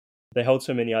us, and they hold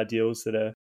so many ideals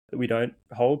that we don't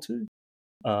hold to,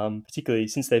 particularly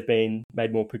since they've been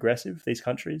made more progressive, these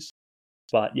countries.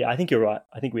 But yeah, I think you're right.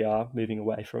 I think we are moving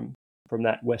away from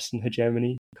that Western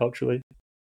hegemony culturally.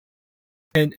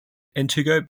 And to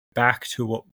go back to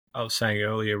what I was saying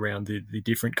earlier around the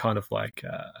different kind of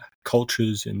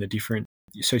cultures and the different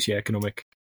socioeconomic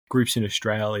groups in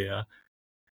Australia,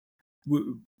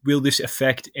 will this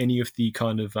affect any of the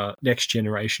kind of next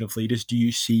generation of leaders? Do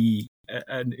you see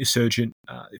an insurgent,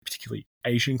 particularly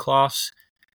Asian class,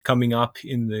 coming up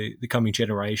in the coming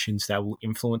generations that will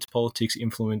influence politics,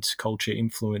 influence culture,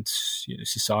 influence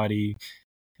society,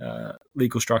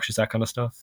 legal structures, that kind of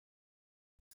stuff?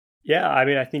 Yeah, I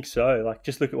mean, I think so.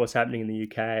 Just look at what's happening in the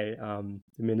UK.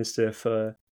 The minister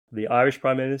for the Irish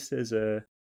Prime Minister is a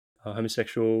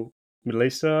homosexual Middle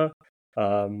Easterner.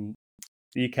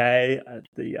 The UK, I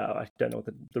don't know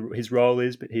what his role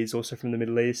is, but he's also from the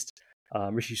Middle East.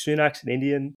 Rishi Sunak's an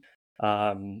Indian.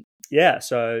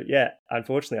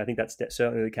 Unfortunately, I think that's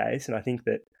certainly the case, and I think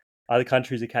that other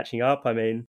countries are catching up. I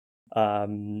mean,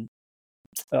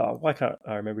 why can't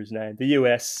I remember his name? The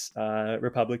US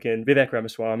Republican Vivek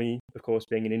Ramaswamy, of course,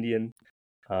 being an Indian.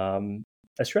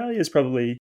 Australia is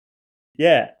probably,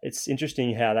 it's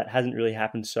interesting how that hasn't really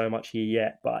happened so much here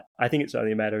yet, but I think it's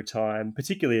only a matter of time,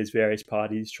 particularly as various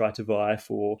parties try to vie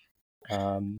for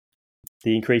the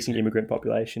increasing immigrant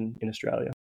population in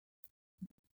Australia.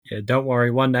 Yeah, don't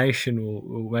worry. One Nation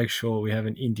will make sure we have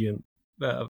an Indian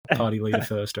party leader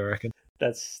first, I reckon.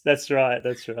 That's right.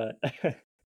 That's right.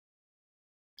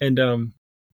 And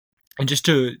just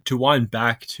to wind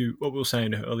back to what we were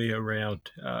saying earlier around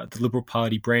the Liberal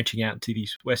Party branching out to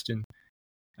these western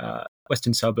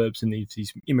suburbs and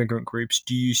these immigrant groups,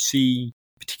 do you see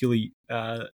particularly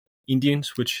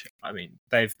Indians, which, I mean,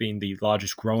 they've been the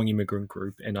largest growing immigrant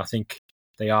group, and I think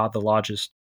they are the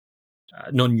largest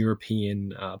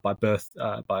non-European by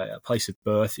a place of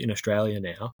birth in Australia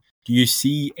now. Do you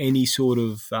see any sort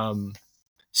of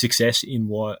success in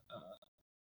what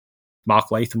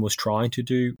Mark Latham was trying to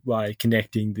do by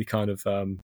connecting the kind of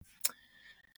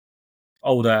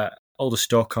older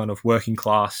stock kind of working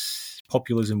class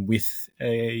populism with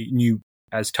a new,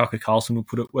 as Tucker Carlson would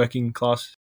put it,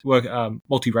 multiracial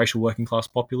working class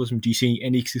populism. Do you see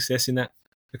any success in that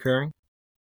occurring?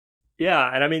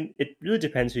 Yeah, and I mean, it really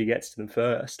depends who gets to them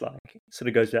first. Like, it sort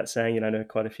of goes without saying, I know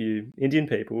quite a few Indian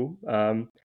people,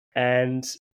 and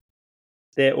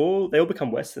they all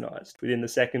become westernized within the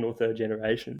second or third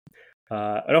generation,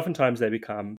 and oftentimes they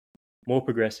become more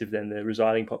progressive than the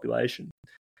residing population.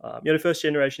 First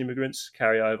generation immigrants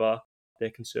carry over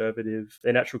their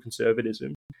natural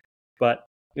conservatism, but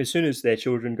as soon as their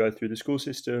children go through the school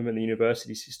system and the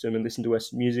university system and listen to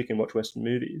Western music and watch Western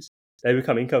movies, they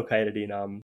become inculcated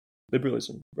in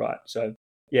liberalism, right? So,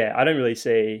 yeah, I don't really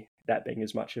see that being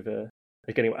as much of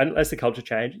unless the culture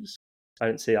changes, I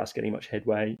don't see us getting much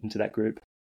headway into that group.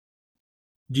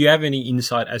 Do you have any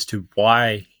insight as to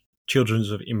why children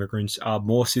of immigrants are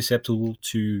more susceptible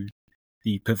to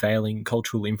the prevailing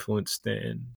cultural influence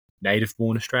than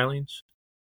native-born Australians?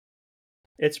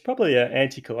 It's probably an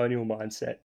anti-colonial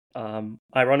mindset,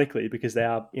 ironically, because they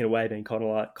are, in a way, being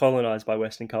colonized by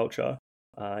Western culture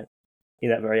in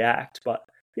that very act. But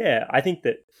yeah, I think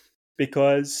that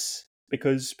because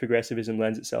progressivism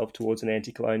lends itself towards an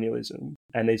anti-colonialism,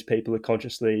 and these people are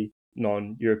consciously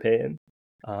non-European,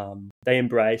 they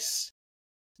embrace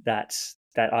that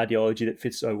ideology that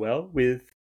fits so well with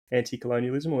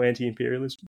anti-colonialism or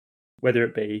anti-imperialism, whether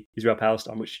it be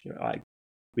Israel-Palestine, which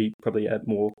we probably are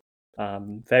more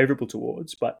favourable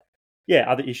towards. But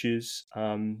yeah, other issues.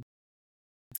 I'm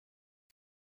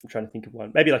trying to think of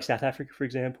one. Maybe like South Africa, for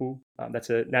example. That's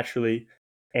a naturally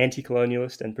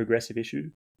anti-colonialist and progressive issue.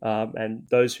 And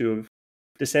those who have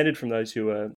descended from those who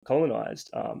were colonised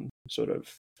sort of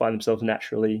find themselves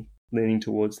naturally leaning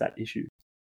towards that issue.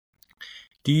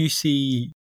 Do you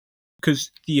see,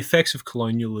 because the effects of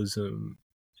colonialism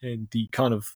and the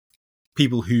kind of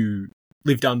people who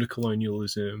lived under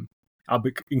colonialism are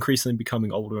increasingly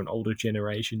becoming older and older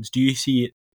generations, do you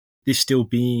see this still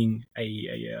being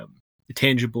a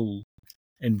tangible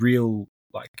and real,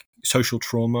 like, social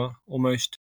trauma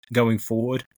almost going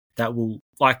forward that will,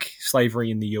 like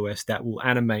slavery in the US, that will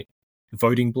animate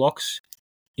voting blocks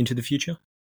into the future?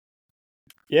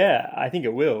 Yeah, I think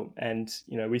it will. And,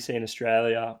 we see in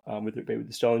Australia, whether it be with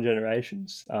the stolen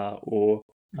generations or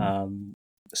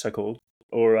so-called,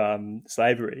 or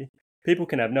slavery, people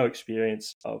can have no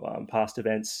experience of past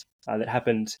events that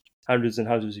happened hundreds and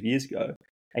hundreds of years ago,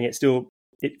 and yet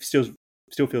it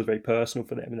still feels very personal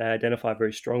for them, and they identify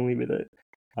very strongly with it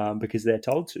because they're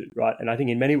told to, right? And I think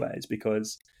in many ways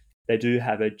because they do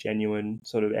have a genuine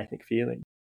sort of ethnic feeling.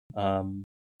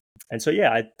 And so,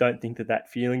 yeah, I don't think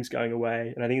that feeling's going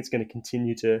away, and I think it's going to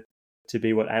continue to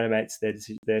be what animates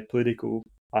their political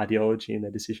ideology and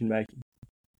their decision making.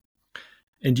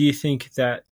 And do you think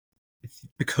that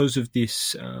because of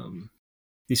this,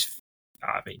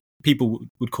 people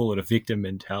would call it a victim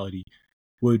mentality,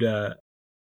 would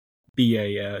be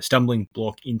a stumbling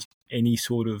block into any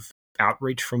sort of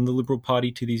outreach from the Liberal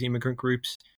Party to these immigrant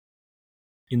groups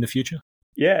in the future?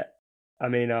 Yeah. I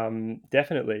mean,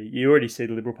 definitely. You already see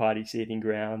the Liberal Party ceding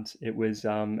ground. It was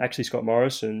actually Scott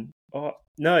Morrison. Oh,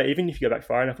 no, even if you go back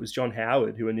far enough, it was John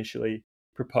Howard who initially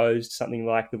proposed something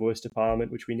like the Voice to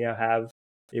Parliament, which we now have.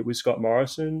 It was Scott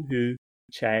Morrison who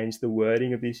changed the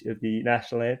wording of the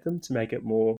national anthem to make it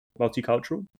more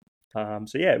multicultural.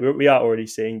 So yeah, we are already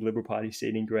seeing the Liberal Party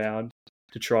ceding ground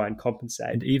to try and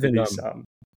compensate. And even for this,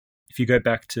 if you go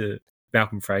back to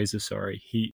Malcolm Fraser,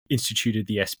 he instituted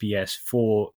the SBS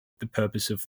for the purpose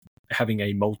of having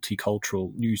a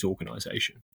multicultural news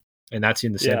organisation, and that's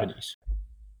in the 70s.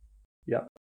 Yeah.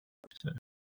 So,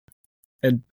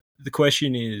 and the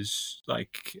question is,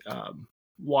 like,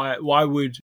 why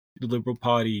would the Liberal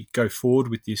Party go forward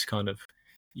with this kind of,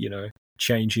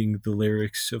 changing the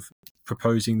lyrics of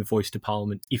proposing the Voice to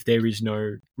Parliament if there is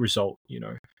no result?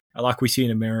 Like we see in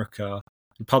America,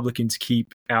 Republicans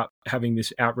keep having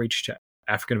this outreach to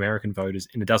African American voters,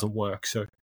 and it doesn't work. So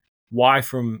why,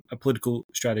 from a political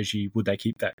strategy, would they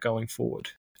keep that going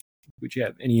forward? Would you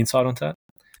have any insight on that?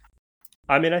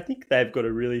 I mean, I think they've got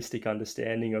a realistic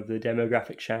understanding of the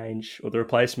demographic change or the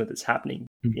replacement that's happening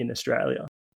in Australia.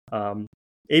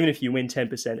 Even if you win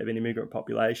 10% of an immigrant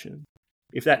population,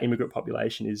 if that immigrant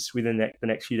population is within the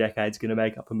next few decades going to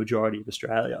make up a majority of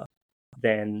Australia,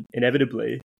 then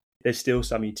inevitably there's still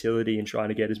some utility in trying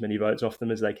to get as many votes off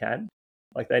them as they can.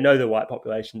 Like, they know the white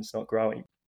population's not growing.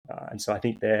 And so I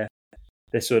think they're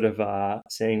sort of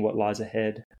seeing what lies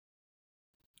ahead.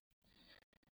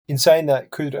 In saying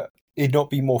that, could it not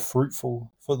be more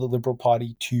fruitful for the Liberal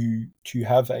Party to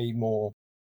have a more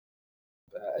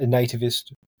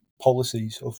nativist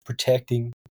policies of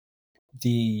protecting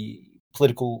the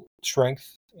political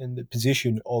strength and the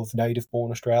position of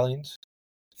native-born Australians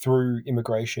through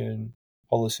immigration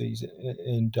policies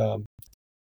and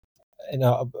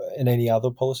any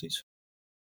other policies?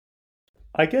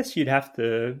 I guess you'd have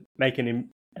to make an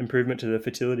improvement to the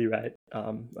fertility rate.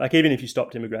 Like even if you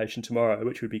stopped immigration tomorrow,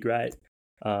 which would be great,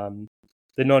 the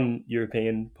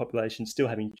non-European population is still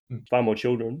having far more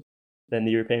children than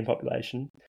the European population.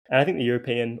 And I think the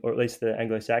European, or at least the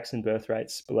Anglo-Saxon birth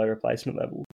rate's below replacement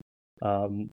level.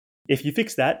 If you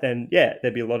fix that, then yeah,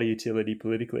 there'd be a lot of utility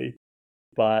politically.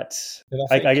 But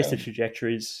I guess the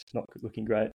trajectory's not looking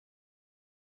great.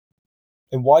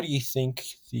 And why do you think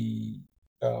the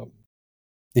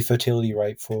fertility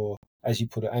rate for, as you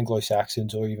put it,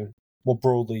 Anglo-Saxons or even more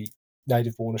broadly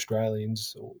native-born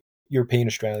Australians or European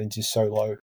Australians is so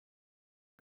low?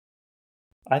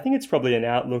 I think it's probably an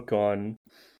outlook on...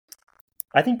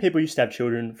 I think people used to have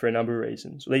children for a number of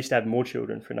reasons. Or they used to have more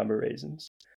children for a number of reasons.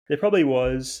 There probably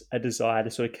was a desire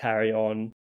to sort of carry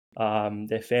on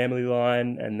their family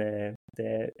line and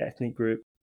their ethnic group.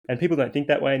 And people don't think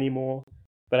that way anymore.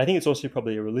 But I think it's also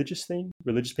probably a religious thing.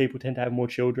 Religious people tend to have more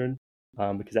children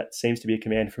because that seems to be a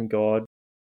command from God.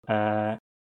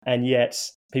 And yet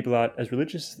people aren't as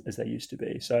religious as they used to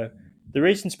be. So the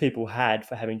reasons people had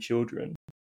for having children,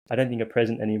 I don't think are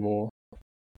present anymore.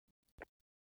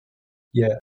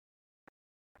 Yeah.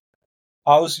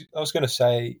 I was going to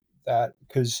say that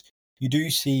because you do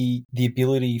see the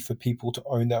ability for people to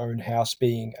own their own house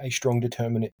being a strong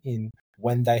determinant in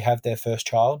when they have their first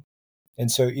child. And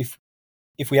so if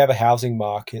we have a housing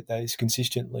market that is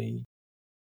consistently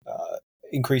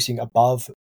increasing above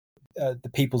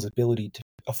the people's ability to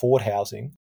afford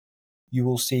housing, you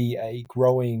will see a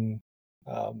growing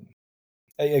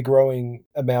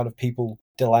amount of people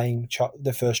delaying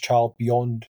their first child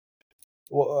beyond.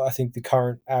 Well, I think the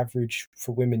current average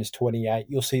for women is 28.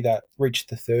 You'll see that reach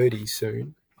the 30s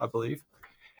soon, I believe,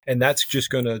 and that's just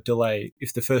going to delay.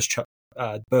 If the first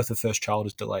birth of first child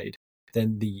is delayed,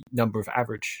 then the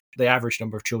average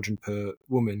number of children per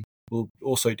woman will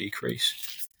also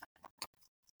decrease.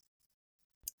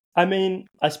 I mean,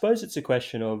 I suppose it's a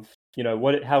question of,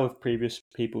 how have previous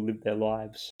people lived their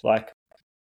lives? Like,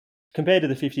 compared to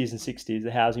the 50s and 60s,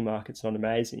 the housing market's not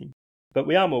amazing. But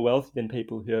we are more wealthy than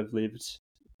people who have lived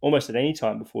almost at any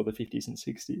time before the 50s and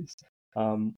 60s.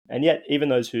 And yet, even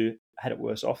those who had it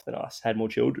worse off than us had more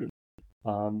children.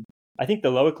 I think the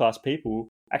lower class people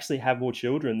actually have more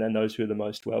children than those who are the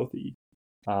most wealthy.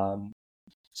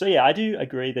 So yeah, I do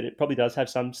agree that it probably does have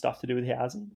some stuff to do with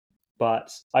housing.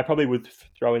 But I probably would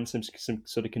throw in some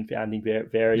sort of confounding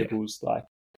variables like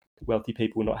wealthy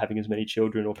people not having as many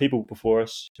children or people before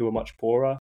us who are much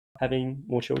poorer having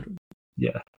more children.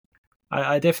 Yeah.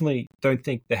 I definitely don't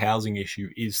think the housing issue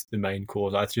is the main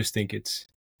cause. I just think it's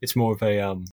more of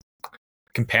a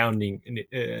compounding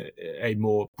a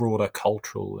more broader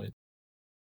cultural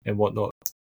and whatnot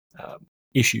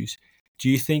issues. Do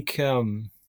you think,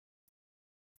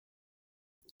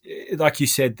 like you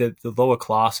said, that the lower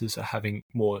classes are having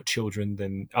more children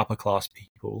than upper class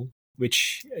people,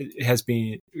 which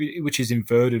is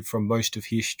inverted from most of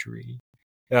history,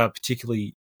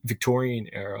 particularly Victorian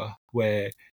era,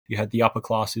 where you had the upper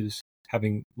classes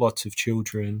having lots of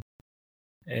children.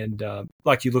 And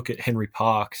like you look at Henry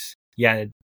Parkes, he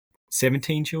had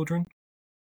 17 children.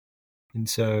 And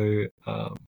so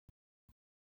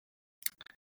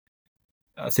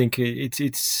I think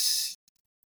it's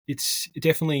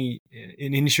definitely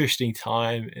an interesting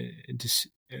time and just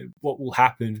what will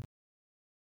happen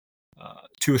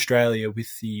to Australia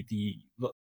with the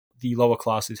lower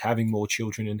classes having more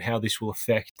children and how this will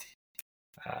affect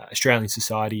Australian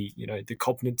society, the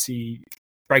competency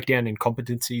breakdown in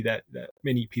competency that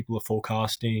many people are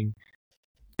forecasting.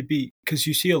 Because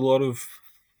you see a lot of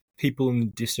people in the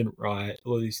distant right,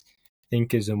 all these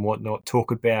thinkers and whatnot, talk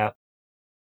about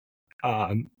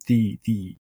the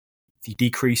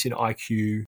decrease in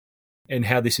IQ and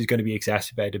how this is going to be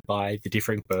exacerbated by the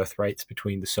differing birth rates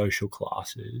between the social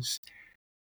classes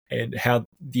and how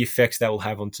the effects that will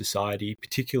have on society,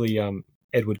 particularly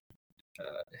Edward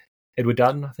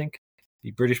Dutton, I think,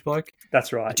 the British bloke.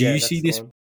 That's right. Do you see this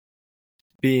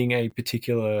being a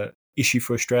particular issue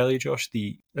for Australia, Josh?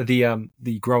 The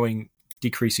growing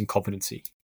decrease in competency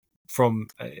from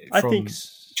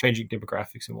changing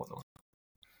demographics and whatnot.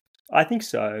 I think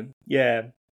so. Yeah,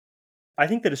 I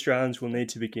think that Australians will need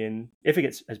to begin, if it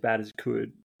gets as bad as it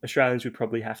could, Australians would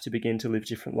probably have to begin to live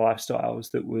different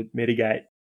lifestyles that would mitigate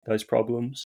those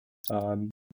problems.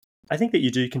 I think that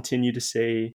you do continue to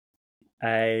see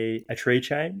a tree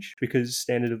change because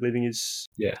standard of living is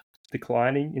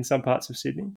declining in some parts of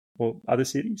Sydney or other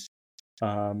cities.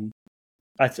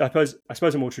 I suppose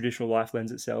a more traditional life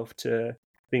lends itself to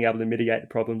being able to mitigate the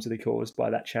problems that are caused by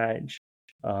that change.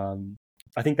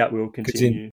 I think that will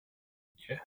continue.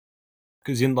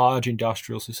 Because in large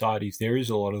industrial societies, there is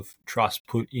a lot of trust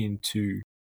put into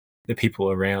the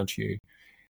people around you.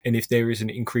 And if there is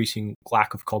an increasing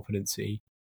lack of competency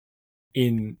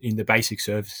in the basic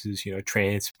services,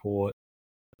 transport,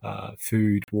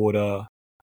 food, water,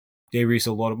 there is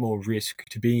a lot more risk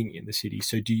to being in the city.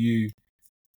 So do you,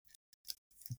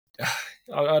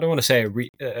 I don't want to say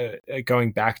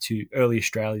going back to early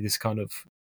Australia, this kind of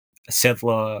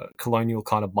settler colonial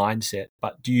kind of mindset,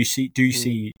 but do you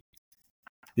see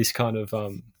this kind of,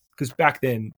 because back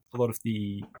then a lot of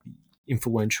the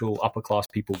influential upper class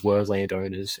people were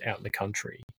landowners out in the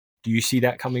country. Do you see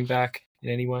that coming back in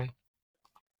any way?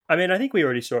 I mean, I think we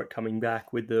already saw it coming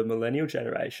back with the millennial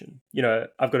generation.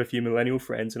 I've got a few millennial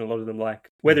friends, and a lot of them like,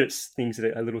 whether it's things that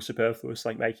are a little superfluous,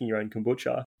 like making your own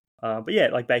kombucha, but yeah,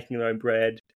 like baking their own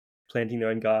bread, planting their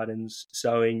own gardens,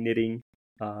 sewing, knitting,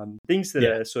 things that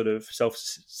are sort of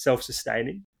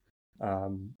self-sustaining.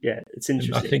 It's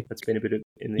interesting. I think that's been a bit of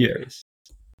in the increase.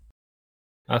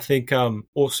 I think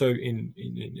also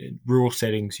in rural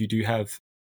settings, you do have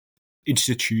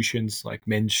institutions like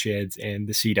men's sheds and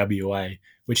the CWA,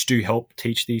 which do help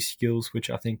teach these skills, which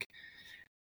I think,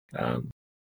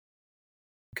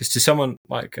 because to someone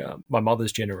like my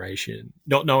mother's generation,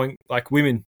 not knowing, like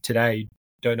women today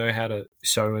don't know how to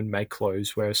sew and make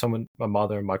clothes, whereas my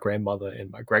mother and my grandmother and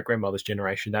my great-grandmother's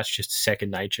generation, that's just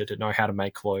second nature to know how to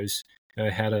make clothes, know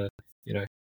how to,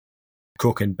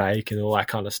 cook and bake and all that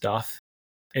kind of stuff.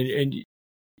 And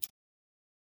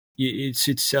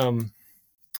it's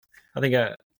I think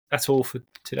that's all for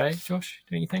today, Josh.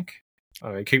 Don't you think?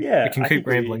 We can keep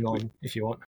rambling on if you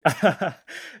want.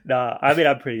 No, I mean,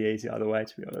 I'm pretty easy either way,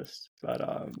 to be honest.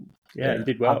 But you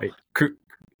did well.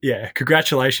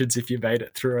 Congratulations if you made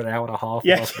it through an hour and a half.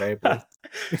 Yeah, that's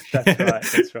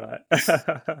right.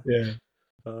 Yeah.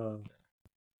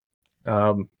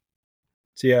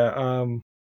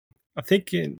 I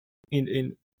think in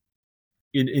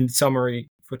summary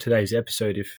for today's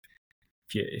episode, if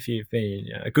you've been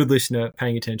a good listener,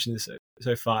 paying attention to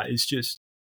so far, it's just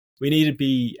we need to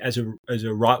be as a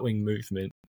right wing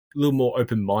movement a little more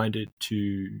open minded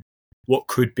to what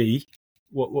could be,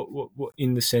 what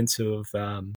in the sense of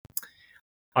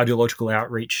ideological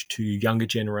outreach to younger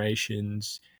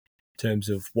generations, in terms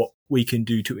of what we can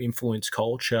do to influence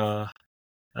culture,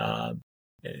 and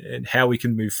how we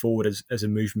can move forward as a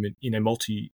movement in a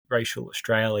multiracial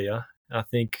Australia. I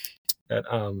think that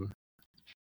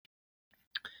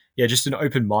just an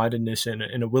open-mindedness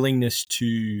and a willingness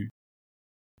to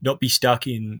not be stuck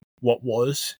in what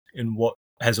was and what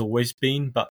has always been,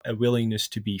 but a willingness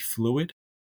to be fluid.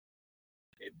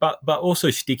 But also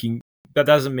sticking. That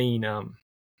doesn't mean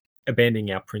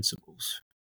abandoning our principles.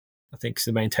 I think is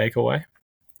the main takeaway.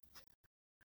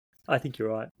 I think you're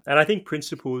right. And I think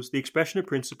the expression of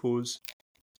principles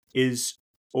is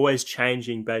always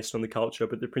changing based on the culture,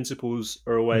 but the principles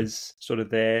are always sort of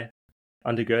there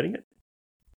undergirding it.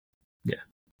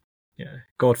 Yeah.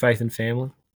 God, faith, and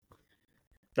family.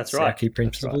 That's right. Our key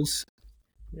principles.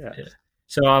 Right. Yeah.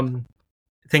 So,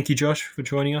 thank you, Josh, for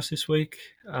joining us this week.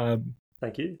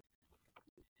 Thank you.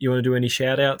 You want to do any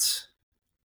shout outs?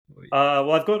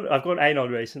 Well, I've got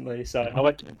ANON recently, so I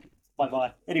went to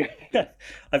bye. Anyway,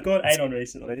 I've got ANON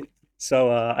recently,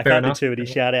 so I can't do too many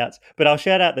shout outs, but I'll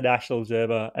shout out the National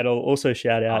Observer, and I'll also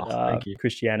shout out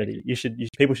Christianity.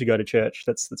 People should go to church.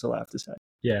 That's all I have to say.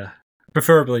 Yeah,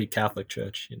 preferably Catholic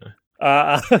Church.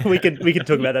 We can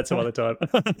talk about that some other time.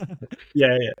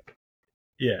 Yeah.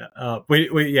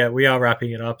 We are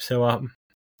wrapping it up. So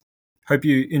hope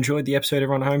you enjoyed the episode,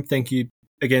 everyone at home. Thank you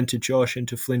again to Josh and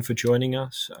to Flynn for joining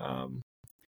us.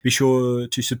 Be sure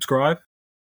to subscribe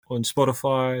on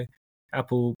Spotify,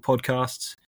 Apple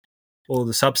Podcasts, or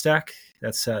the Substack.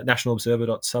 That's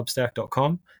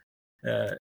nationalobserver.substack.com,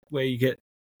 where you get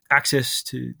access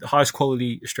to the highest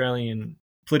quality Australian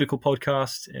political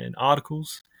podcasts and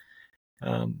articles.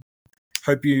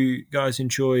 Hope you guys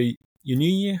enjoy your new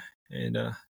year, and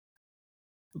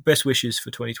best wishes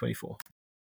for 2024.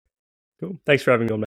 Cool. Thanks for having me on, mate.